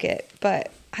need to cook it.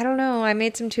 But I don't know. I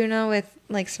made some tuna with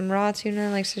some raw tuna,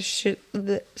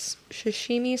 the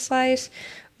sashimi slice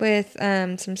with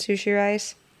some sushi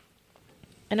rice.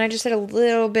 And I just did a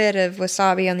little bit of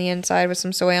wasabi on the inside with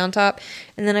some soy on top.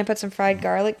 And then I put some fried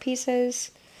garlic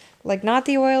pieces. Not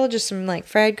the oil, just some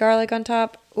fried garlic on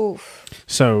top. Oof.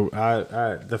 So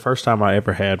I the first time I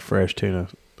ever had fresh tuna,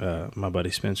 my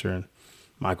buddy Spencer and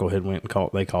Michael had went and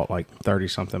caught 30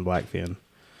 something blackfin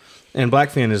And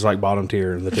blackfin is like bottom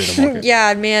tier in the tuna market.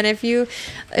 Yeah, man.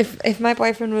 If my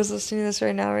boyfriend was listening to this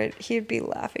right now, he'd be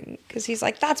laughing because he's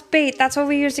like, "That's bait. That's what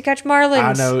we use to catch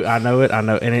marlins." I know it.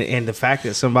 And the fact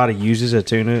that somebody uses a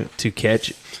tuna to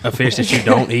catch a fish that you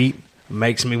don't eat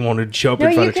makes me want to show up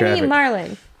in front of traffic. You can eat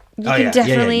marlin. You can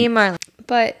definitely eat marlin,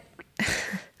 but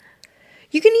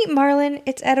you can eat marlin.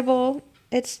 It's edible.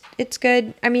 It's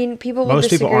good. I mean, most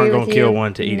people aren't going to kill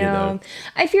one to eat it though.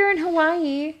 If you're in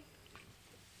Hawaii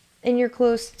and you're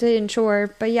close to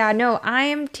inshore, but yeah, no, I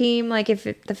am team. Like if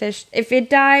it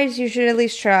dies, you should at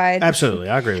least try. Absolutely,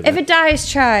 I agree with that. If it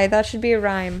dies, try. That should be a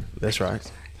rhyme. That's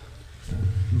right.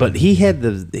 But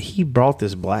he brought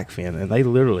this blackfin, and they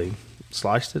literally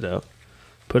sliced it up,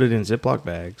 put it in Ziploc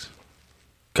bags,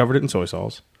 covered it in soy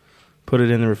sauce, put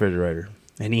it in the refrigerator,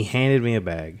 and he handed me a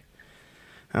bag.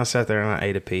 I sat there and I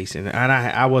ate a piece, and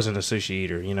I wasn't a sushi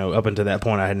eater. You know, up until that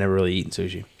point, I had never really eaten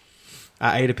sushi.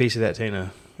 I ate a piece of that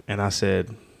tuna, and I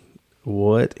said,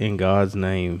 "What in God's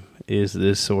name is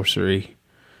this sorcery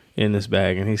in this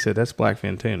bag?" And he said, "That's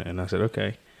blackfin tuna." And I said,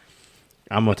 "Okay,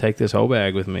 I'm going to take this whole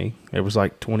bag with me." There was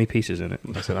like 20 pieces in it.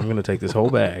 I said, "I'm going to take this whole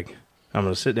bag. I'm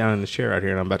going to sit down in this chair right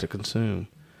here, and I'm about to consume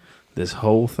this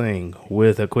whole thing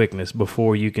with a quickness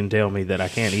before you can tell me that I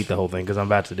can't eat the whole thing because I'm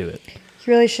about to do it."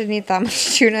 You really shouldn't eat that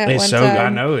much tuna at one time. I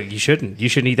know it. You shouldn't. You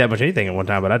shouldn't eat that much anything at one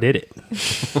time, but I did it.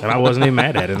 And I wasn't even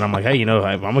mad at it. And I'm like, hey, if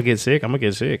I'm going to get sick, I'm going to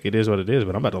get sick. It is what it is,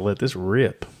 but I'm about to let this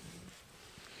rip.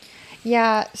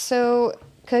 Yeah, so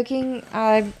cooking,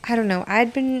 I don't know. I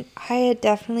had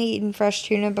definitely eaten fresh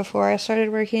tuna before I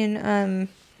started working,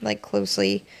 like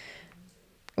closely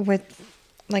with,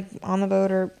 like on the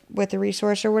boat or with the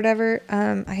resource or whatever.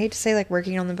 I hate to say like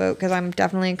working on the boat because I'm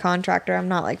definitely a contractor. I'm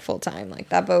not like full time. Like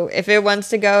that boat, if it wants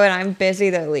to go and I'm busy,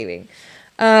 they're leaving.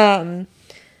 But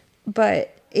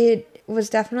it was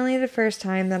definitely the first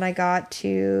time that I got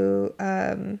to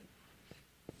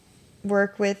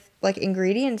work with like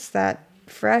ingredients that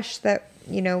fresh, that,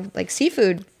 you know, like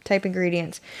seafood type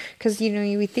ingredients. Because, you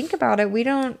know, we think about it,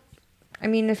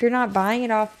 if you're not buying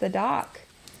it off the dock,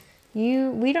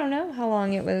 we don't know how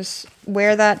long it was,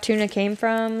 where that tuna came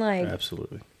from. Like,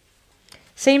 absolutely.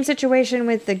 Same situation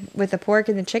with the pork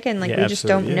and the chicken. Like, we just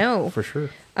don't know. For sure.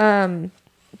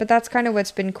 But that's kind of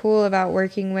what's been cool about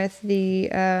working with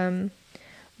the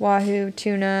wahoo,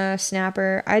 tuna,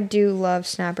 snapper. I do love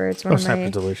snapper. It's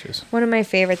snapper's delicious. One of my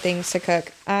favorite things to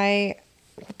cook. I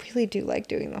really do like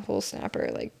doing the whole snapper,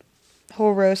 like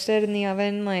whole roasted in the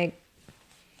oven. Like,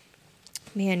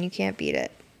 man, you can't beat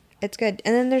it. It's good.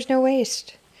 And then there's no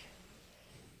waste.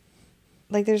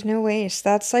 Like, there's no waste.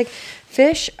 That's like,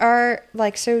 fish are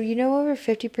like, so you know, over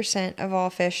 50% of all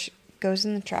fish goes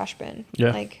in the trash bin.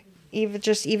 Yeah. Like,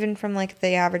 even from like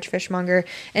the average fishmonger.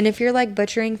 And if you're like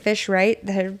butchering fish right,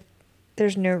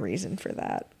 there's no reason for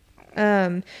that.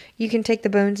 You can take the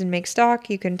bones and make stock.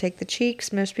 You can take the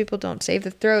cheeks. Most people don't save the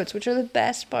throats, which are the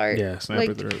best part. Yeah,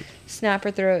 snapper throats.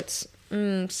 Snapper throats.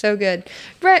 So good.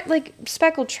 Right, like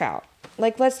speckled trout.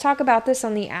 Like, let's talk about this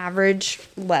on the average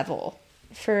level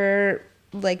for,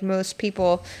 like, most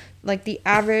people. Like, the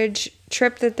average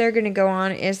trip that they're going to go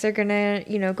on is they're going to,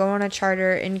 you know, go on a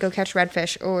charter and go catch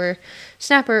redfish or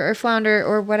snapper or flounder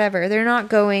or whatever. They're not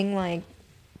going, like,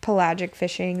 pelagic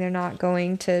fishing. They're not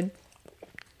going to,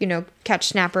 you know, catch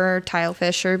snapper or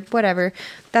tilefish or whatever.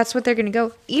 That's what they're going to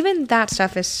go. Even that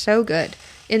stuff is so good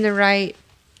in the right,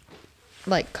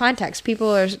 like, context.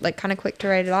 People are, like, kind of quick to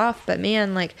write it off. But,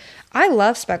 man, like, I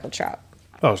love speckled trout.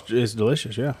 Oh, it's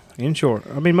delicious, yeah. Inshore.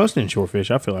 I mean, most inshore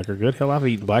fish I feel like are good. Hell, I've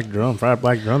eaten black drum. Fried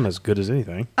black drum is good as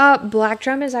anything. Black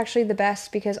drum is actually the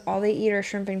best because all they eat are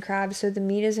shrimp and crabs. So the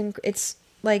meat it's,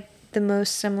 like, the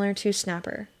most similar to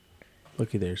snapper.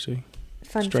 Looky there, see?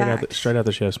 Fun fact. Straight out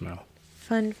the chef's mouth.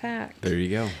 Fun fact. There you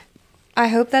go. I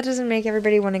hope that doesn't make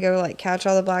everybody want to go, like, catch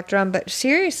all the black drum. But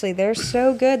seriously, they're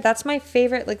so good. That's my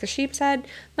favorite, like the sheep's head,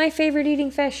 my favorite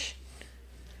eating fish.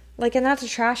 Like, and that's a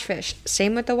trash fish.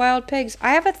 Same with the wild pigs.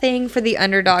 I have a thing for the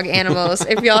underdog animals,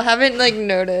 if y'all haven't, like,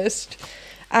 noticed.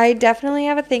 I definitely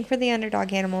have a thing for the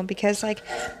underdog animal because, like,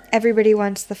 everybody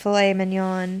wants the filet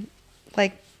mignon.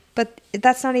 Like, but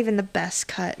that's not even the best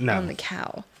cut on the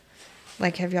cow.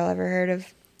 Like, have y'all ever heard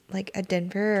of, like, a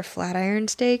Denver or Flatiron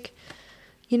steak?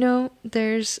 You know,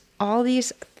 there's all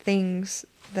these things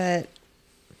that,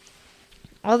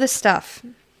 all this stuff,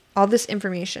 all this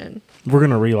information. We're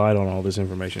going to relight on all this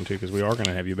information, too, because we are going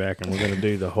to have you back, and we're going to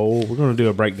do we're going to do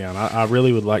a breakdown. I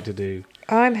really would like to do.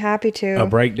 Oh, I'm happy to. A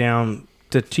breakdown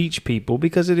to teach people,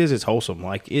 because it's wholesome.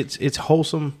 Like, it's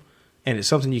wholesome, and it's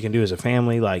something you can do as a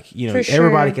family. Like, you know,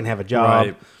 everybody can have a job.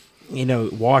 Right. You know,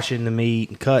 washing the meat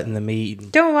and cutting the meat.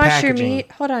 And don't wash your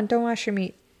meat. Hold on, don't wash your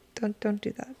meat. Don't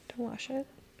do that. Don't wash it.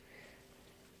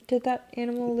 Did that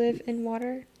animal live in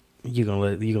water? You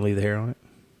gonna leave the hair on it?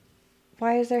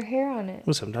 Why is there hair on it?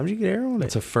 Well, sometimes you get hair on it.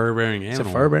 It's a fur-bearing animal. It's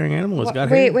a fur-bearing animal. It's got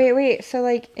hair. Wait. So,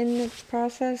 like, in this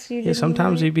process, you didn't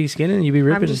sometimes know? you be skinning and you be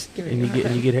ripping, just giving and you a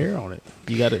hard you get hair on it.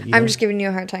 You got to. I'm just giving you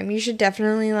a hard time. You should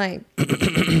definitely, like,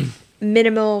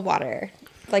 minimal water.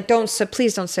 Like,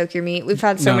 please don't soak your meat. We've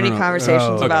had so many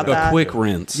conversations about that. A quick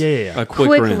rinse. Yeah. A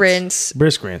quick rinse.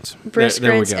 Brisk rinse.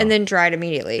 There we go. And then dried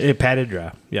immediately. It patted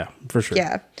dry. Yeah, for sure.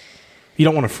 Yeah. You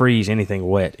don't want to freeze anything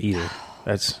wet either.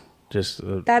 That's just.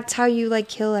 That's how you, like,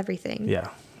 kill everything. Yeah.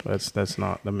 That's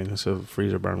not. I mean, it's a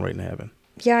freezer burn waiting to happen.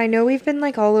 Yeah, I know we've been,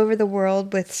 like, all over the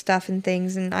world with stuff and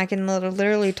things, and I can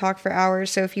literally talk for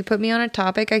hours. So if you put me on a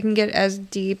topic, I can get as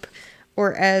deep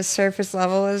or as surface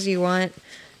level as you want.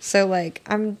 So, like,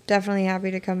 I'm definitely happy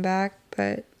to come back,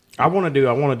 but I want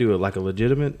to do like a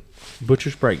legitimate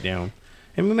butcher's breakdown,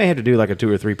 and we may have to do like a 2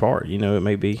 or 3 part. You know, it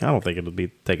may be. I don't think it'll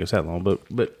take us that long,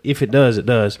 but if it does, it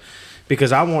does,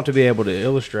 because I want to be able to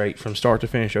illustrate from start to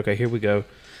finish. Okay, here we go.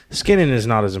 Skinning is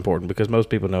not as important because most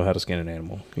people know how to skin an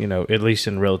animal. You know, at least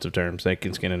in relative terms, they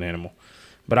can skin an animal.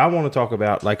 But I want to talk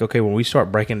about, like, okay, when we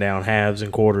start breaking down halves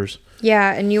and quarters.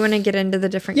 yeah, and you want to get into the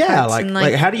different cuts and,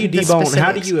 like how do you the debone?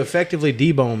 How do specifics. you effectively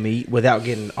debone meat without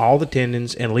getting all the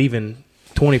tendons and leaving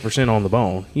 20% on the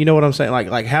bone? You know what I'm saying?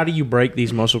 Like how do you break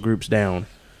these muscle groups down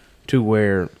to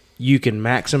where you can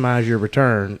maximize your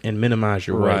return and minimize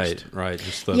your waste? Right.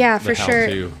 Just for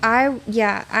sure.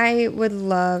 I would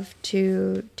love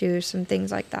to do some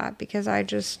things like that because I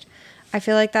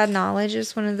feel like that knowledge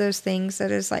is one of those things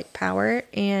that is like power,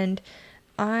 and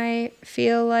I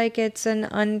feel like it's an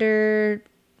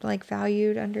underutilized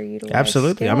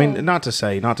Absolutely. skill. I mean, not to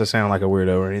sound like a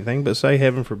weirdo or anything, but say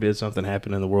heaven forbid something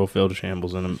happened and the world fell to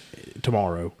shambles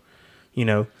tomorrow. You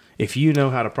know, if you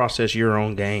know how to process your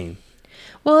own gain.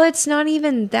 Well, it's not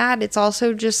even that. It's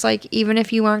also just like, even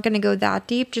if you aren't going to go that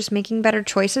deep, just making better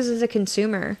choices as a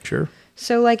consumer. Sure.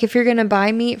 So, like, if you're going to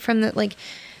buy meat from the, like,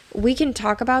 we can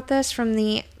talk about this from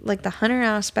the, like, the hunter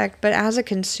aspect, but as a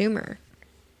consumer,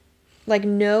 like,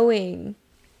 knowing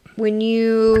when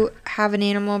you have an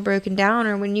animal broken down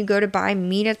or when you go to buy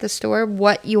meat at the store,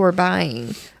 what you're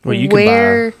buying, well, you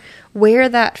where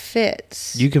that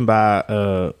fits. You can buy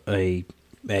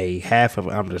a half of,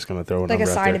 I'm just going to throw a like number a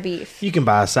out side there. of beef. You can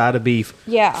buy a side of beef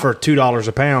for $2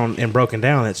 a pound, and broken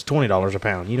down, that's $20 a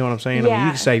pound. You know what I'm saying? Yeah. I mean,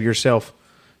 you can save yourself,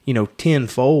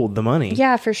 tenfold the money.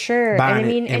 Yeah, for sure.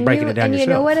 Buying it and breaking it down yourself.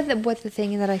 You know yourself. what the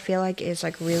thing that I feel like is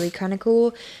like really kind of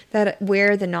cool, that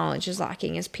where the knowledge is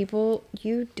lacking is people,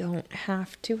 you don't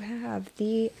have to have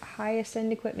the highest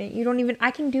end equipment.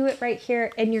 I can do it right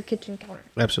here in your kitchen counter.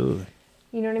 Absolutely.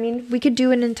 You know what I mean? We could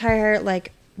do an entire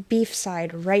like beef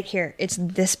side right here. It's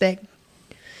this big.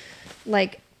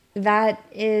 Like, that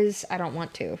is, I don't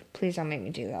want to. Please don't make me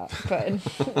do that.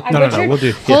 But No, we'll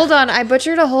do. Hold on. I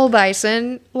butchered a whole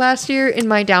bison last year in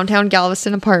my downtown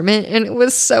Galveston apartment, and it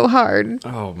was so hard.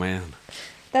 Oh, man.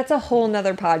 That's a whole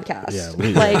nother podcast. Yeah,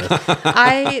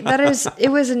 it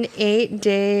was an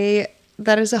 8-day,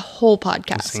 that is a whole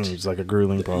podcast. Seems like a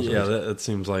grueling process. Yeah, that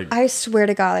seems like... I swear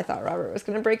to God, I thought Robert was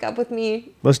going to break up with me.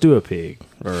 Let's do a pig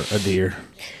or a deer.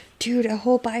 Dude, a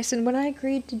whole bison. When I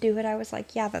agreed to do it, I was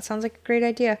like, yeah, that sounds like a great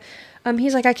idea.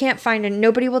 He's like, I can't find it.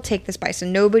 Nobody will take this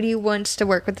bison. Nobody wants to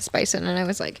work with this bison. And I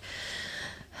was like...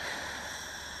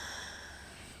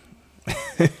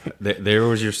 There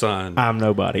was your sign. I'm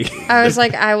nobody. I was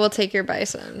like, I will take your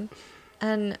bison.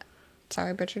 And so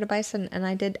I butchered a bison. And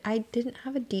I didn't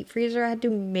have a deep freezer. I had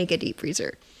to make a deep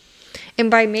freezer.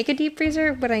 And by make a deep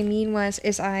freezer, what I mean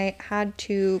is I had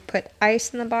to put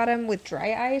ice in the bottom with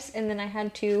dry ice, and then I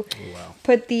had to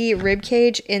put the rib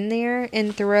cage in there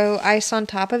and throw ice on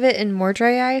top of it and more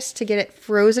dry ice to get it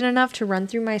frozen enough to run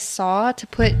through my saw to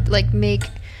make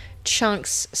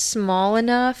chunks small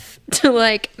enough to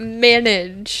like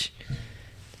manage.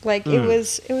 Like it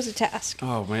was a task.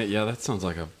 Oh man, yeah, that sounds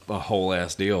like a whole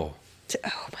ass deal.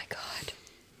 Oh my God.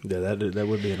 Yeah, that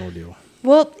would be an ordeal.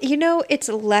 Well, it's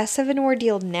less of an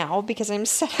ordeal now because I'm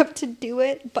set up to do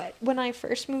it. But when I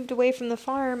first moved away from the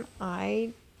farm,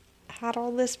 I had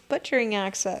all this butchering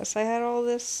access. I had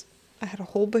a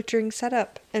whole butchering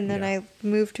setup. And then I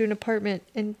moved to an apartment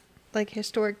in like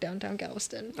historic downtown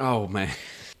Galveston. Oh, man.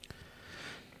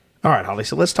 All right, Holly.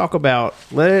 So let's talk about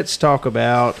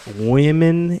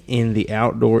women in the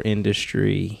outdoor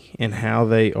industry and how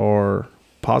they are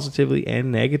positively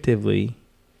and negatively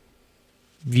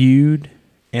viewed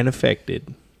and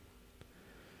affected.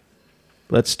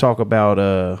 Let's talk about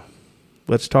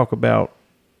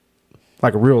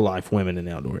like real life women in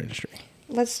the outdoor industry.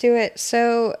 Let's do it.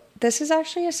 So this is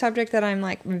actually a subject that I'm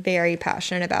like very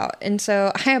passionate about. And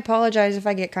so I apologize if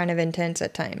I get kind of intense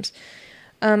at times.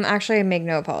 Actually, I make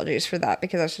no apologies for that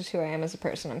because that's just who I am as a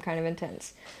person. I'm kind of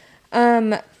intense.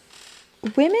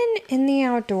 Women in the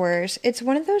outdoors, it's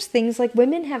one of those things, like,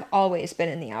 women have always been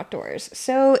in the outdoors.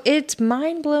 So it's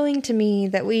mind-blowing to me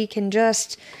that we can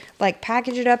just, like,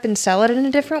 package it up and sell it in a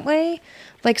different way.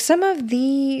 Like, some of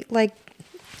the, like,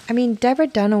 I mean, Deborah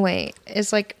Dunaway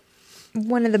is, like,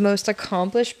 one of the most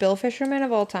accomplished bill fishermen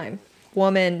of all time.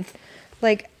 Woman.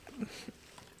 Like,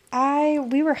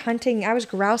 we were hunting, I was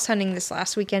grouse hunting this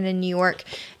last weekend in New York,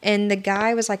 and the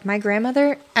guy was like, my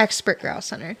grandmother, expert grouse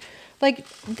hunter. Like,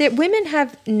 that women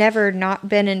have never not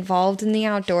been involved in the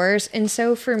outdoors. And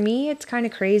so for me, it's kind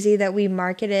of crazy that we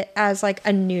market it as like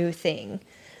a new thing.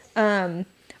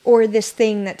 Or this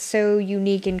thing that's so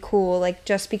unique and cool, like,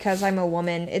 just because I'm a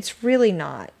woman. It's really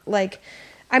not. Like,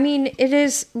 I mean, it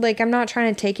is, like, I'm not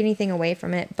trying to take anything away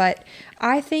from it, but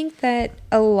I think that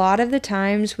a lot of the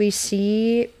times we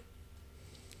see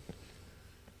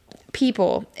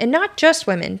people, and not just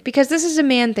women, because this is a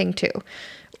man thing too.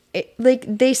 Like,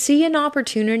 they see an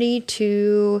opportunity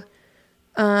to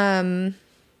monetize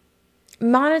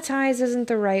isn't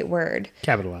the right word.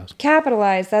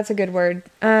 Capitalize, that's a good word.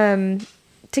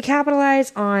 To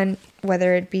capitalize on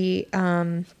whether it be,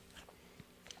 I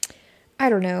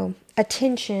don't know,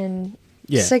 attention,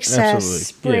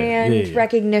 success, brand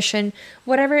recognition,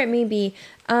 whatever it may be.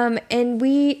 And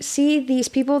we see these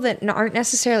people that aren't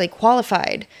necessarily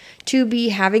qualified to be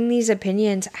having these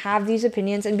opinions,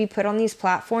 and be put on these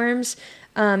platforms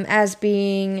as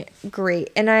being great.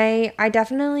 And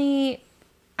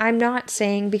I'm not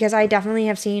saying, because I definitely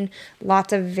have seen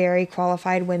lots of very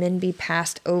qualified women be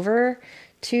passed over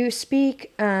to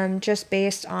speak, just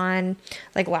based on,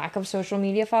 like, lack of social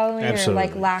media following. Absolutely. Or,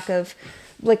 like, lack of,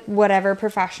 like, whatever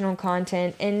professional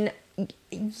content. And,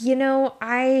 you know,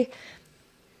 I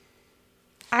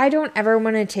don't ever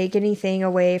want to take anything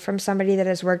away from somebody that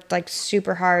has worked, like,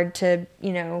 super hard to,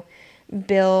 you know,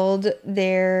 build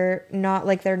their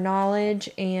knowledge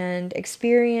and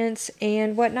experience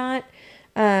and whatnot.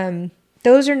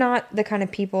 Those are not the kind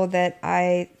of people that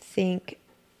I think,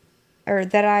 or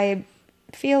that I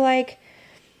feel like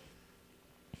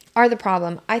are the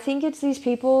problem. I think it's these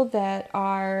people that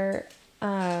are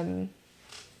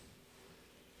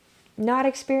not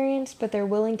experienced, but they're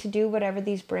willing to do whatever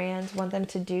these brands want them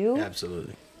to do.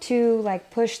 Absolutely. To, like,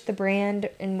 push the brand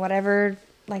and whatever,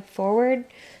 like, forward,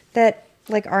 that,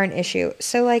 like, are an issue.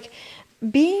 So, like,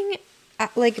 being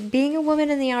a woman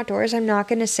in the outdoors, I'm not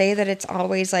going to say that it's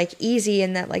always, like, easy,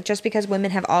 and that, like, just because women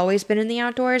have always been in the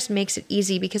outdoors makes it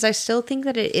easy, because I still think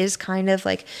that it is kind of,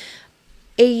 like,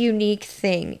 a unique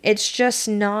thing. It's just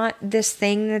not this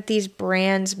thing that these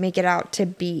brands make it out to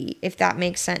be, if that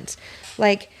makes sense.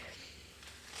 Like,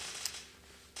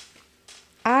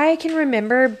 I can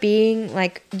remember being,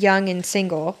 like, young and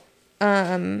single,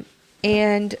 and,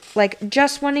 like,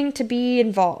 just wanting to be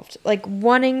involved, like,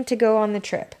 wanting to go on the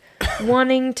trip,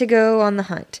 wanting to go on the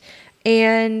hunt,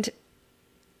 and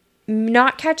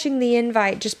not catching the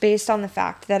invite just based on the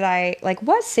fact that I, like,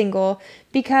 was single,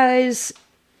 because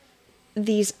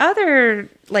these other,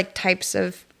 like, types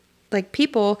of, like,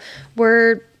 people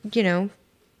were, you know,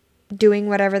 doing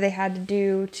whatever they had to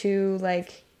do to,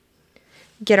 like,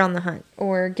 get on the hunt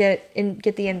or get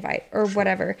the invite or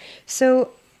whatever.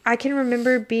 So I can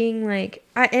remember being like,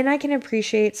 and I can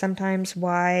appreciate sometimes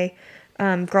why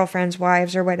girlfriends,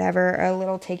 wives, or whatever are a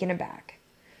little taken aback,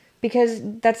 because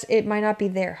it might not be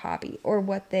their hobby or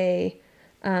what they're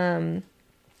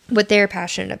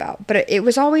passionate about. But it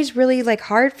was always really, like,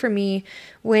 hard for me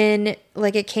when,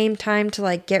 like, it came time to,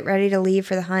 like, get ready to leave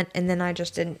for the hunt, and then I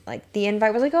just didn't, like, the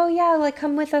invite was like, oh yeah, like,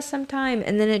 come with us sometime,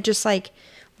 and then it just, like,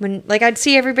 when, like, I'd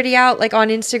see everybody out, like, on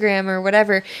Instagram or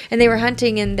whatever, and they were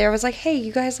hunting, and there was like, hey,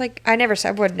 you guys, like, I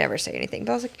would never say anything,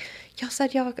 but I was like, y'all said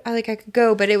I could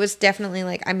go, but it was definitely,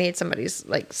 like, I made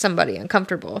somebody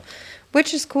uncomfortable,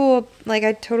 which is cool, like,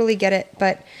 I totally get it,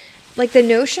 but, like, the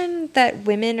notion that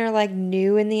women are, like,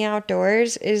 new in the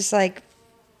outdoors is, like,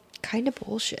 kind of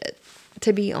bullshit,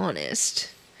 to be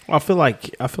honest. Well, I feel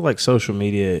like social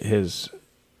media has,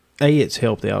 it's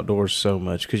helped the outdoors so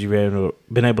much, because you've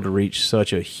been able to reach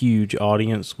such a huge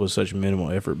audience with such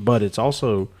minimal effort. But it's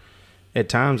also, at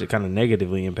times, it kind of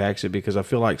negatively impacts it, because I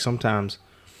feel like sometimes,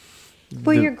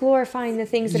 well, you're glorifying the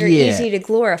things that are easy to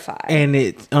glorify, and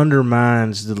it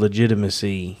undermines the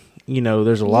legitimacy. You know,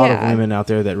 there's a lot of women out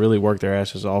there that really work their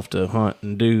asses off to hunt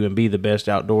and do and be the best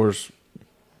outdoors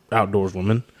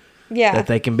woman that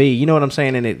they can be. You know what I'm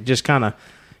saying? And it just kind of,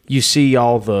 you see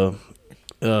all the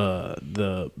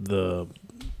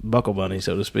buckle bunny,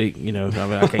 so to speak. You know, I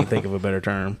mean, I can't think of a better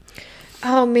term.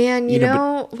 Oh man, you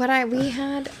know but-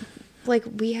 what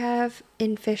we have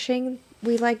in fishing.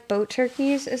 We like boat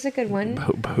turkeys is a good one.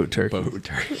 Boat turkey. Boat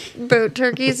turkey. Boat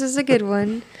turkeys is a good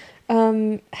one.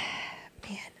 Man,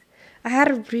 I had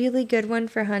a really good one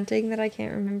for hunting that I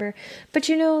can't remember. But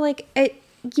you know, like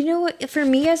you know what? For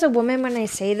me as a woman, when I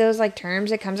say those like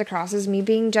terms, it comes across as me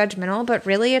being judgmental. But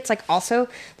really, it's like also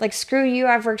like screw you.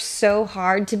 I've worked so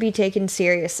hard to be taken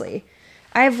seriously.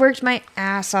 I've worked my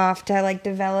ass off to like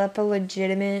develop a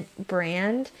legitimate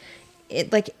brand.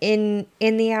 Like in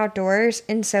the outdoors,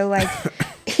 and so like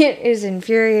it is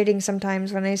infuriating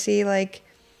sometimes when I see like,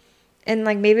 and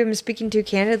like maybe I'm speaking too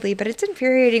candidly, but it's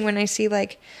infuriating when I see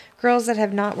like girls that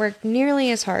have not worked nearly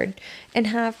as hard and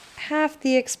have half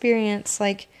the experience.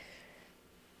 Like,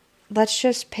 let's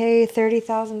just pay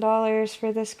 $30,000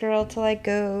 for this girl to like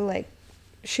go like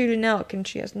shoot an elk, and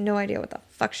she has no idea what the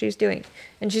fuck she's doing,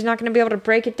 and she's not going to be able to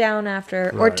break it down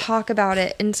after or talk about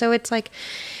it. And so it's like,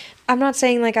 I'm not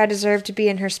saying like I deserve to be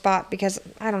in her spot because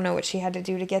I don't know what she had to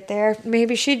do to get there.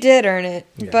 Maybe she did earn it,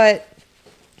 but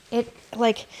it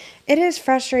is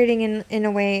frustrating in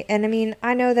a way. And I mean,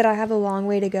 I know that I have a long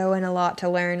way to go and a lot to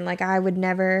learn. Like I would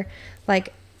never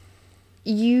like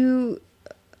you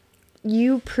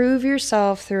prove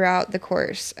yourself throughout the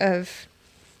course of,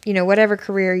 you know, whatever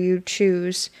career you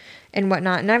choose and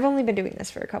whatnot. And I've only been doing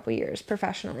this for a couple years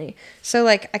professionally. So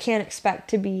like I can't expect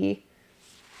to be,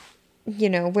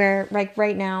 you know, where like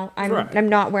right now I'm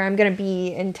not where I'm going to be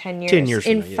in 10 years,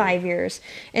 in 5 years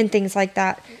and things like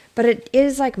that. But it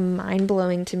is like mind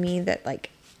blowing to me that like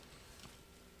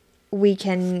we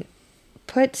can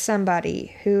put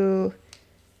somebody who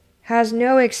has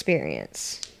no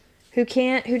experience, who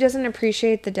doesn't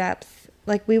appreciate the depth,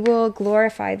 like we will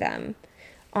glorify them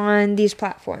on these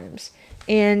platforms.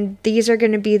 And these are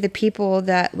going to be the people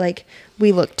that like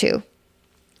we look to.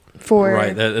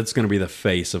 Right, that's going to be the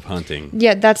face of hunting.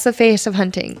 Yeah, that's the face of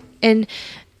hunting. And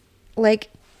like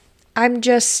I'm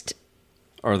just,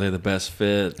 are they the best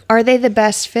fit? Are they the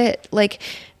best fit? Like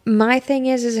my thing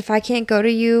is if I can't go to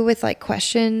you with like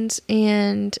questions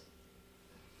and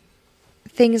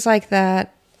things like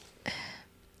that,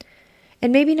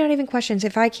 and maybe not even questions,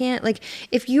 if I can't, like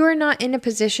if you are not in a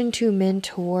position to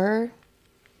mentor,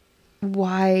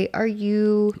 why are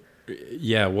you...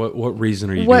 Yeah, what reason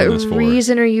are you doing this for? What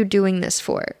reason are you doing this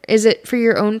for? Is it for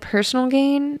your own personal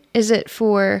gain? Is it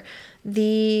for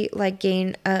the like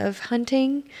gain of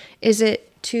hunting? Is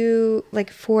it to like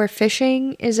for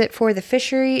fishing? Is it for the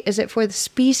fishery? Is it for the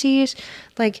species?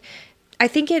 Like I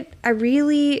think it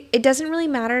doesn't really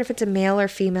matter if it's a male or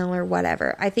female or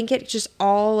whatever. I think it just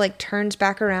all like turns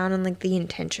back around on like the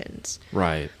intentions.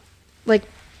 Right. Like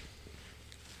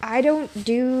I don't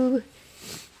do...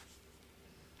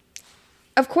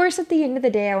 Of course, at the end of the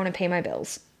day, I want to pay my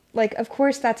bills. Like, of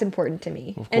course, that's important to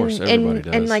me. Of course, everybody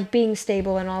does. And, like, being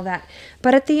stable and all that.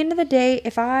 But at the end of the day,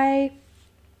 if I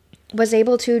was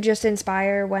able to just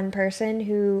inspire one person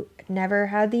who never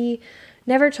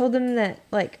told them that,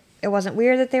 like, it wasn't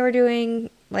weird that they were doing,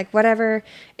 like, whatever.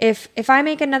 If I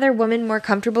make another woman more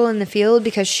comfortable in the field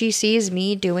because she sees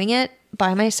me doing it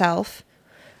by myself,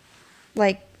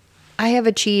 like, I have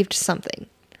achieved something.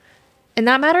 And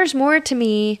that matters more to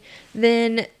me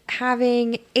than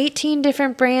having 18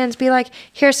 different brands be like,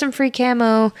 here's some free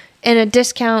camo and a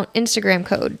discount Instagram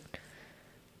code.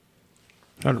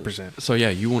 100%. So yeah,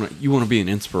 you want to be an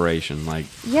inspiration, like...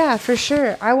 Yeah, for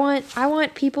sure. I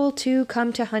want people to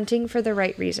come to hunting for the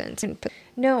right reasons.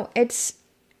 No, it's...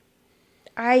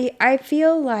 I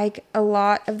feel like a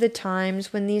lot of the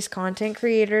times when these content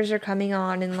creators are coming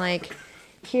on and like,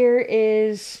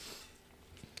 here's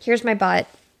my butt.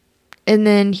 And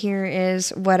then here is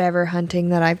whatever hunting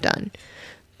that I've done.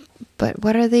 But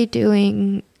what are they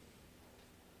doing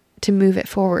to move it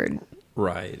forward?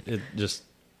 Right. It just...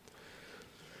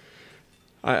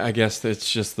 I guess it's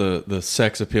just the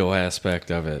sex appeal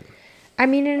aspect of it. I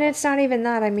mean, and it's not even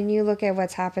that. I mean, you look at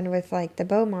what's happened with, like, the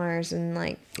Bomars and,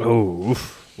 like... Oh,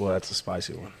 well, that's a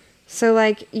spicy one. So,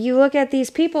 like, you look at these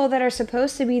people that are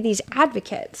supposed to be these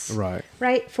advocates.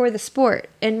 Right, for the sport.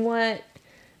 And what...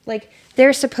 Like,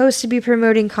 they're supposed to be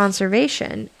promoting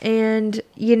conservation. And,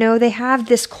 you know, they have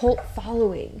this cult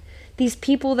following. These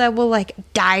people that will, like,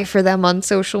 die for them on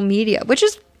social media. Which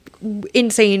is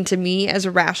insane to me as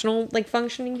a rational, like,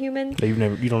 functioning human. You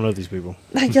don't know these people.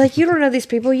 Like you don't know these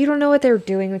people. You don't know what they're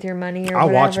doing with your money or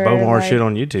whatever. I watch Bomar shit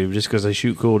on YouTube just because they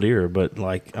shoot cool deer. But,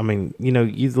 like, I mean, you know,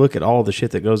 you look at all the shit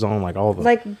that goes on, like all the...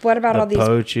 Like, what about all these...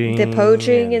 poaching. The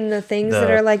poaching and the things that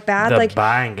are, like, bad. The like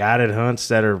buying guided hunts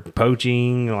that are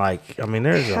poaching. Like, I mean,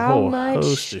 there's a whole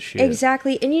host of shit.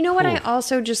 Exactly. And you know what I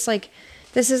also just, like...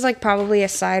 this is like probably a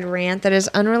side rant that is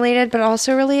unrelated but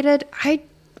also related.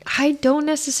 I don't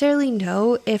necessarily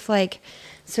know if like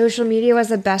social media was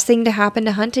the best thing to happen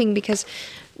to hunting, because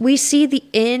we see the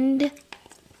end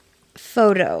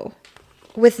photo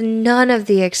with none of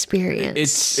the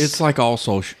experience. It's like all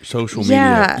social media.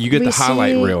 Yeah, You get the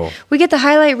highlight reel. We get the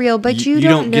highlight reel, but you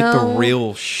don't know, get the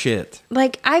real shit.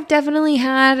 Like, I've definitely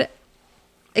had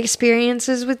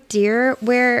experiences with deer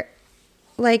where,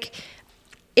 like,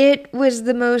 it was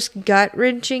the most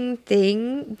gut-wrenching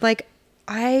thing. Like,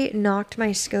 I knocked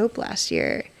my scope last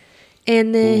year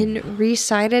and then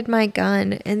re-sighted my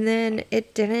gun, and then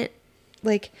it didn't,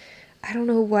 like, I don't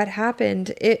know what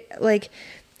happened. It, like,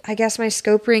 I guess my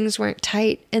scope rings weren't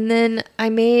tight, and then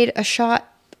I made a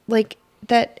shot, like,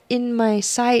 that in my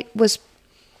sight was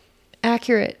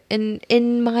accurate and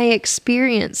in my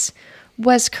experience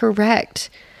was correct,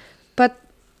 but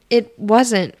it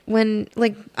wasn't when,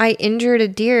 like, I injured a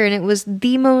deer, and it was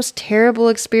the most terrible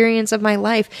experience of my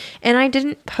life, and I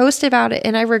didn't post about it,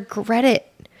 and I regret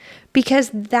it,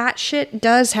 because that shit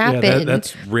does happen. Yeah,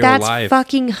 that's real that's life.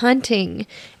 fucking hunting,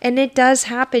 and it does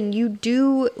happen. You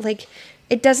do, like,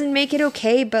 it doesn't make it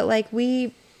okay, but like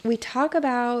we talk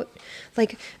about,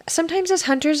 like, sometimes as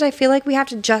hunters, I feel like we have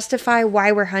to justify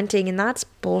why we're hunting, and that's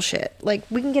bullshit. Like,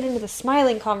 we can get into the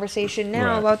smiling conversation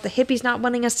now about the hippies not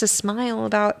wanting us to smile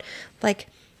about, like,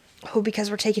 oh, because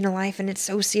we're taking a life and it's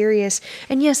so serious.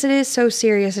 And yes, it is so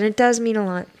serious, and it does mean a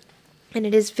lot, and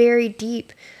it is very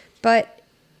deep, but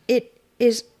it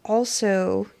is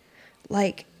also,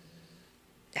 like,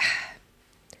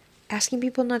 asking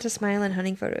people not to smile in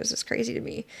hunting photos is crazy to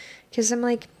me, because I'm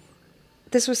like,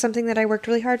 this was something that I worked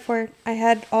really hard for. I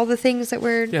had all the things that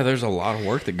were... Yeah, there's a lot of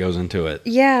work that goes into it.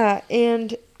 Yeah,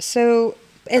 and so...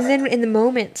 And then in the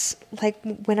moments, like,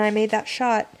 when I made that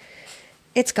shot,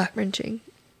 it's gut-wrenching.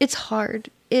 It's hard.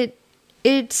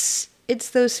 It's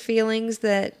those feelings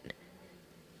that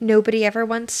nobody ever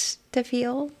wants to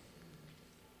feel.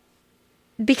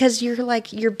 Because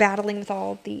you're battling with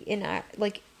all the...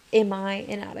 am I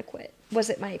inadequate? Was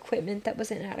it my equipment that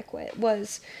was inadequate?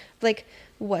 Was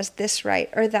this right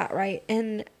or that right?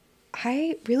 And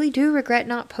I really do regret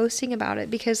not posting about it,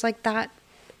 because, like, that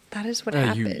is what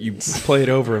happens. You play it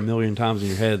over a million times in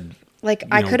your head. Like,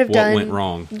 I could have what done... went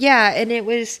wrong. Yeah, and it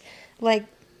was, like,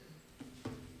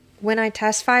 when I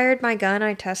test fired my gun,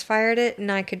 I test fired it, and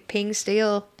I could ping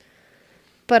steel.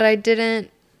 But I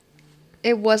didn't...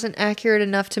 It wasn't accurate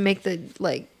enough to make the,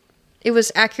 like... It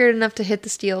was accurate enough to hit the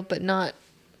steel, but not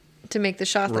to make the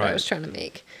shot that I was trying to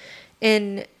make.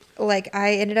 And, like,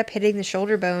 I ended up hitting the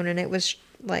shoulder bone, and it was,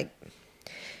 like,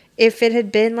 if it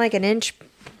had been, like, an inch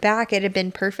back, it had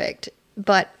been perfect.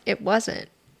 But it wasn't.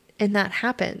 And that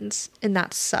happens, and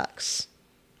that sucks.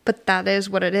 But that is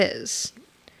what it is.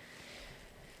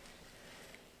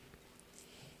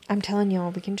 I'm telling y'all,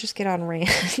 we can just get on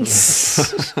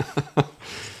rants.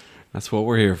 That's what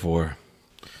we're here for.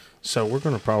 So we're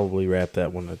going to probably wrap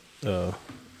that one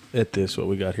at this, what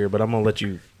we got here. But I'm going to let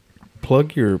you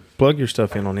plug your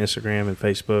stuff in on Instagram and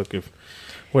Facebook, if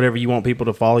whatever you want people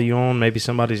to follow you on. Maybe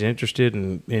somebody's interested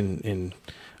in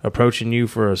approaching you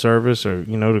for a service, or,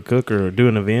 to cook or do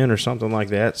an event or something like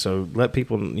that. So let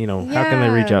people, how can they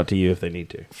reach out to you if they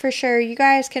need to? For sure. You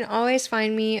guys can always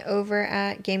find me over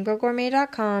at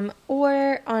GameGirlGourmet.com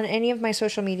or on any of my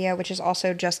social media, which is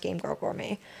also just Game Girl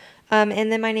Gourmet.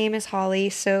 And then my name is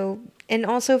Holly. And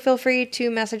also feel free to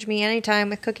message me anytime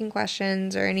with cooking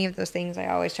questions or any of those things. I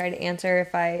always try to answer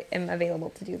if I am available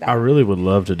to do that. I really would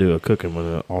love to do a cooking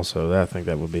one also. I think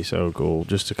that would be so cool,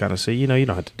 just to kind of see, you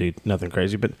don't have to do nothing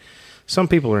crazy, but some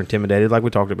people are intimidated, like we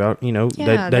talked about,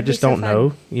 they just don't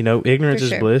know, ignorance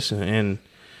is bliss. And,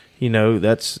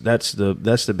 that's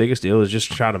the biggest deal, is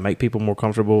just try to make people more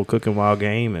comfortable cooking wild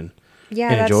game and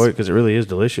enjoy it, because it really is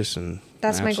delicious. And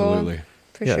that's my goal.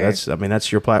 Yeah, sure.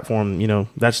 That's your platform.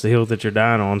 That's the hill that you're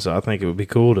dying on. So I think it would be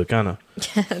cool to kind of.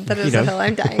 That is the hill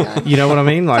I'm dying on. You know what I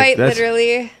mean? Like, quite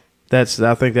literally. I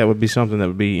think that would be something that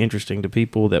would be interesting to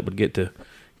people that would get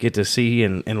to see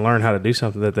and learn how to do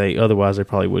something that they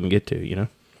probably wouldn't get to.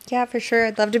 Yeah, for sure.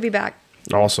 I'd love to be back.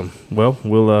 Awesome. Well,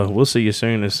 we'll see you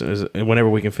soon as whenever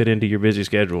we can fit into your busy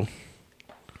schedule.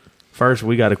 First,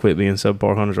 we got to quit being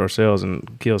subpar hunters ourselves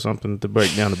and kill something to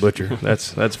break down the butcher.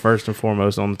 That's first and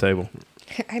foremost on the table.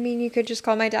 I mean, you could just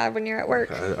call my dad when you're at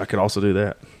work. I could also do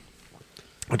that.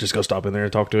 I'll just go stop in there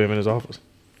and talk to him in his office.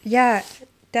 Yeah,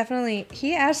 definitely.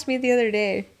 He asked me the other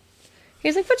day. He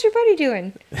was like, "What's your buddy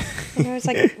doing?" And I was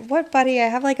like, "What buddy? I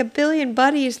have like a billion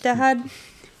buddies, Dad."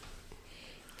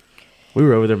 We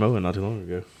were over there mowing not too long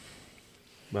ago.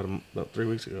 About 3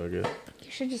 weeks ago, I guess.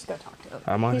 You should just go talk to him.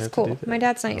 I might He's have cool. to do that. My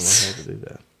dad's nice. I might have to do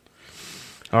that.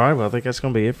 All right. Well, I think that's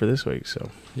going to be it for this week. So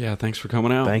Yeah, thanks for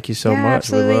coming out. thank you so Yeah, much.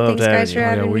 absolutely. We loved Thanks, guys, having for you.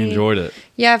 having Yeah, we me. enjoyed it.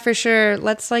 Yeah, for sure.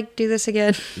 Let's like do this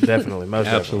again. Definitely. Most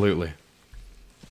definitely. Absolutely.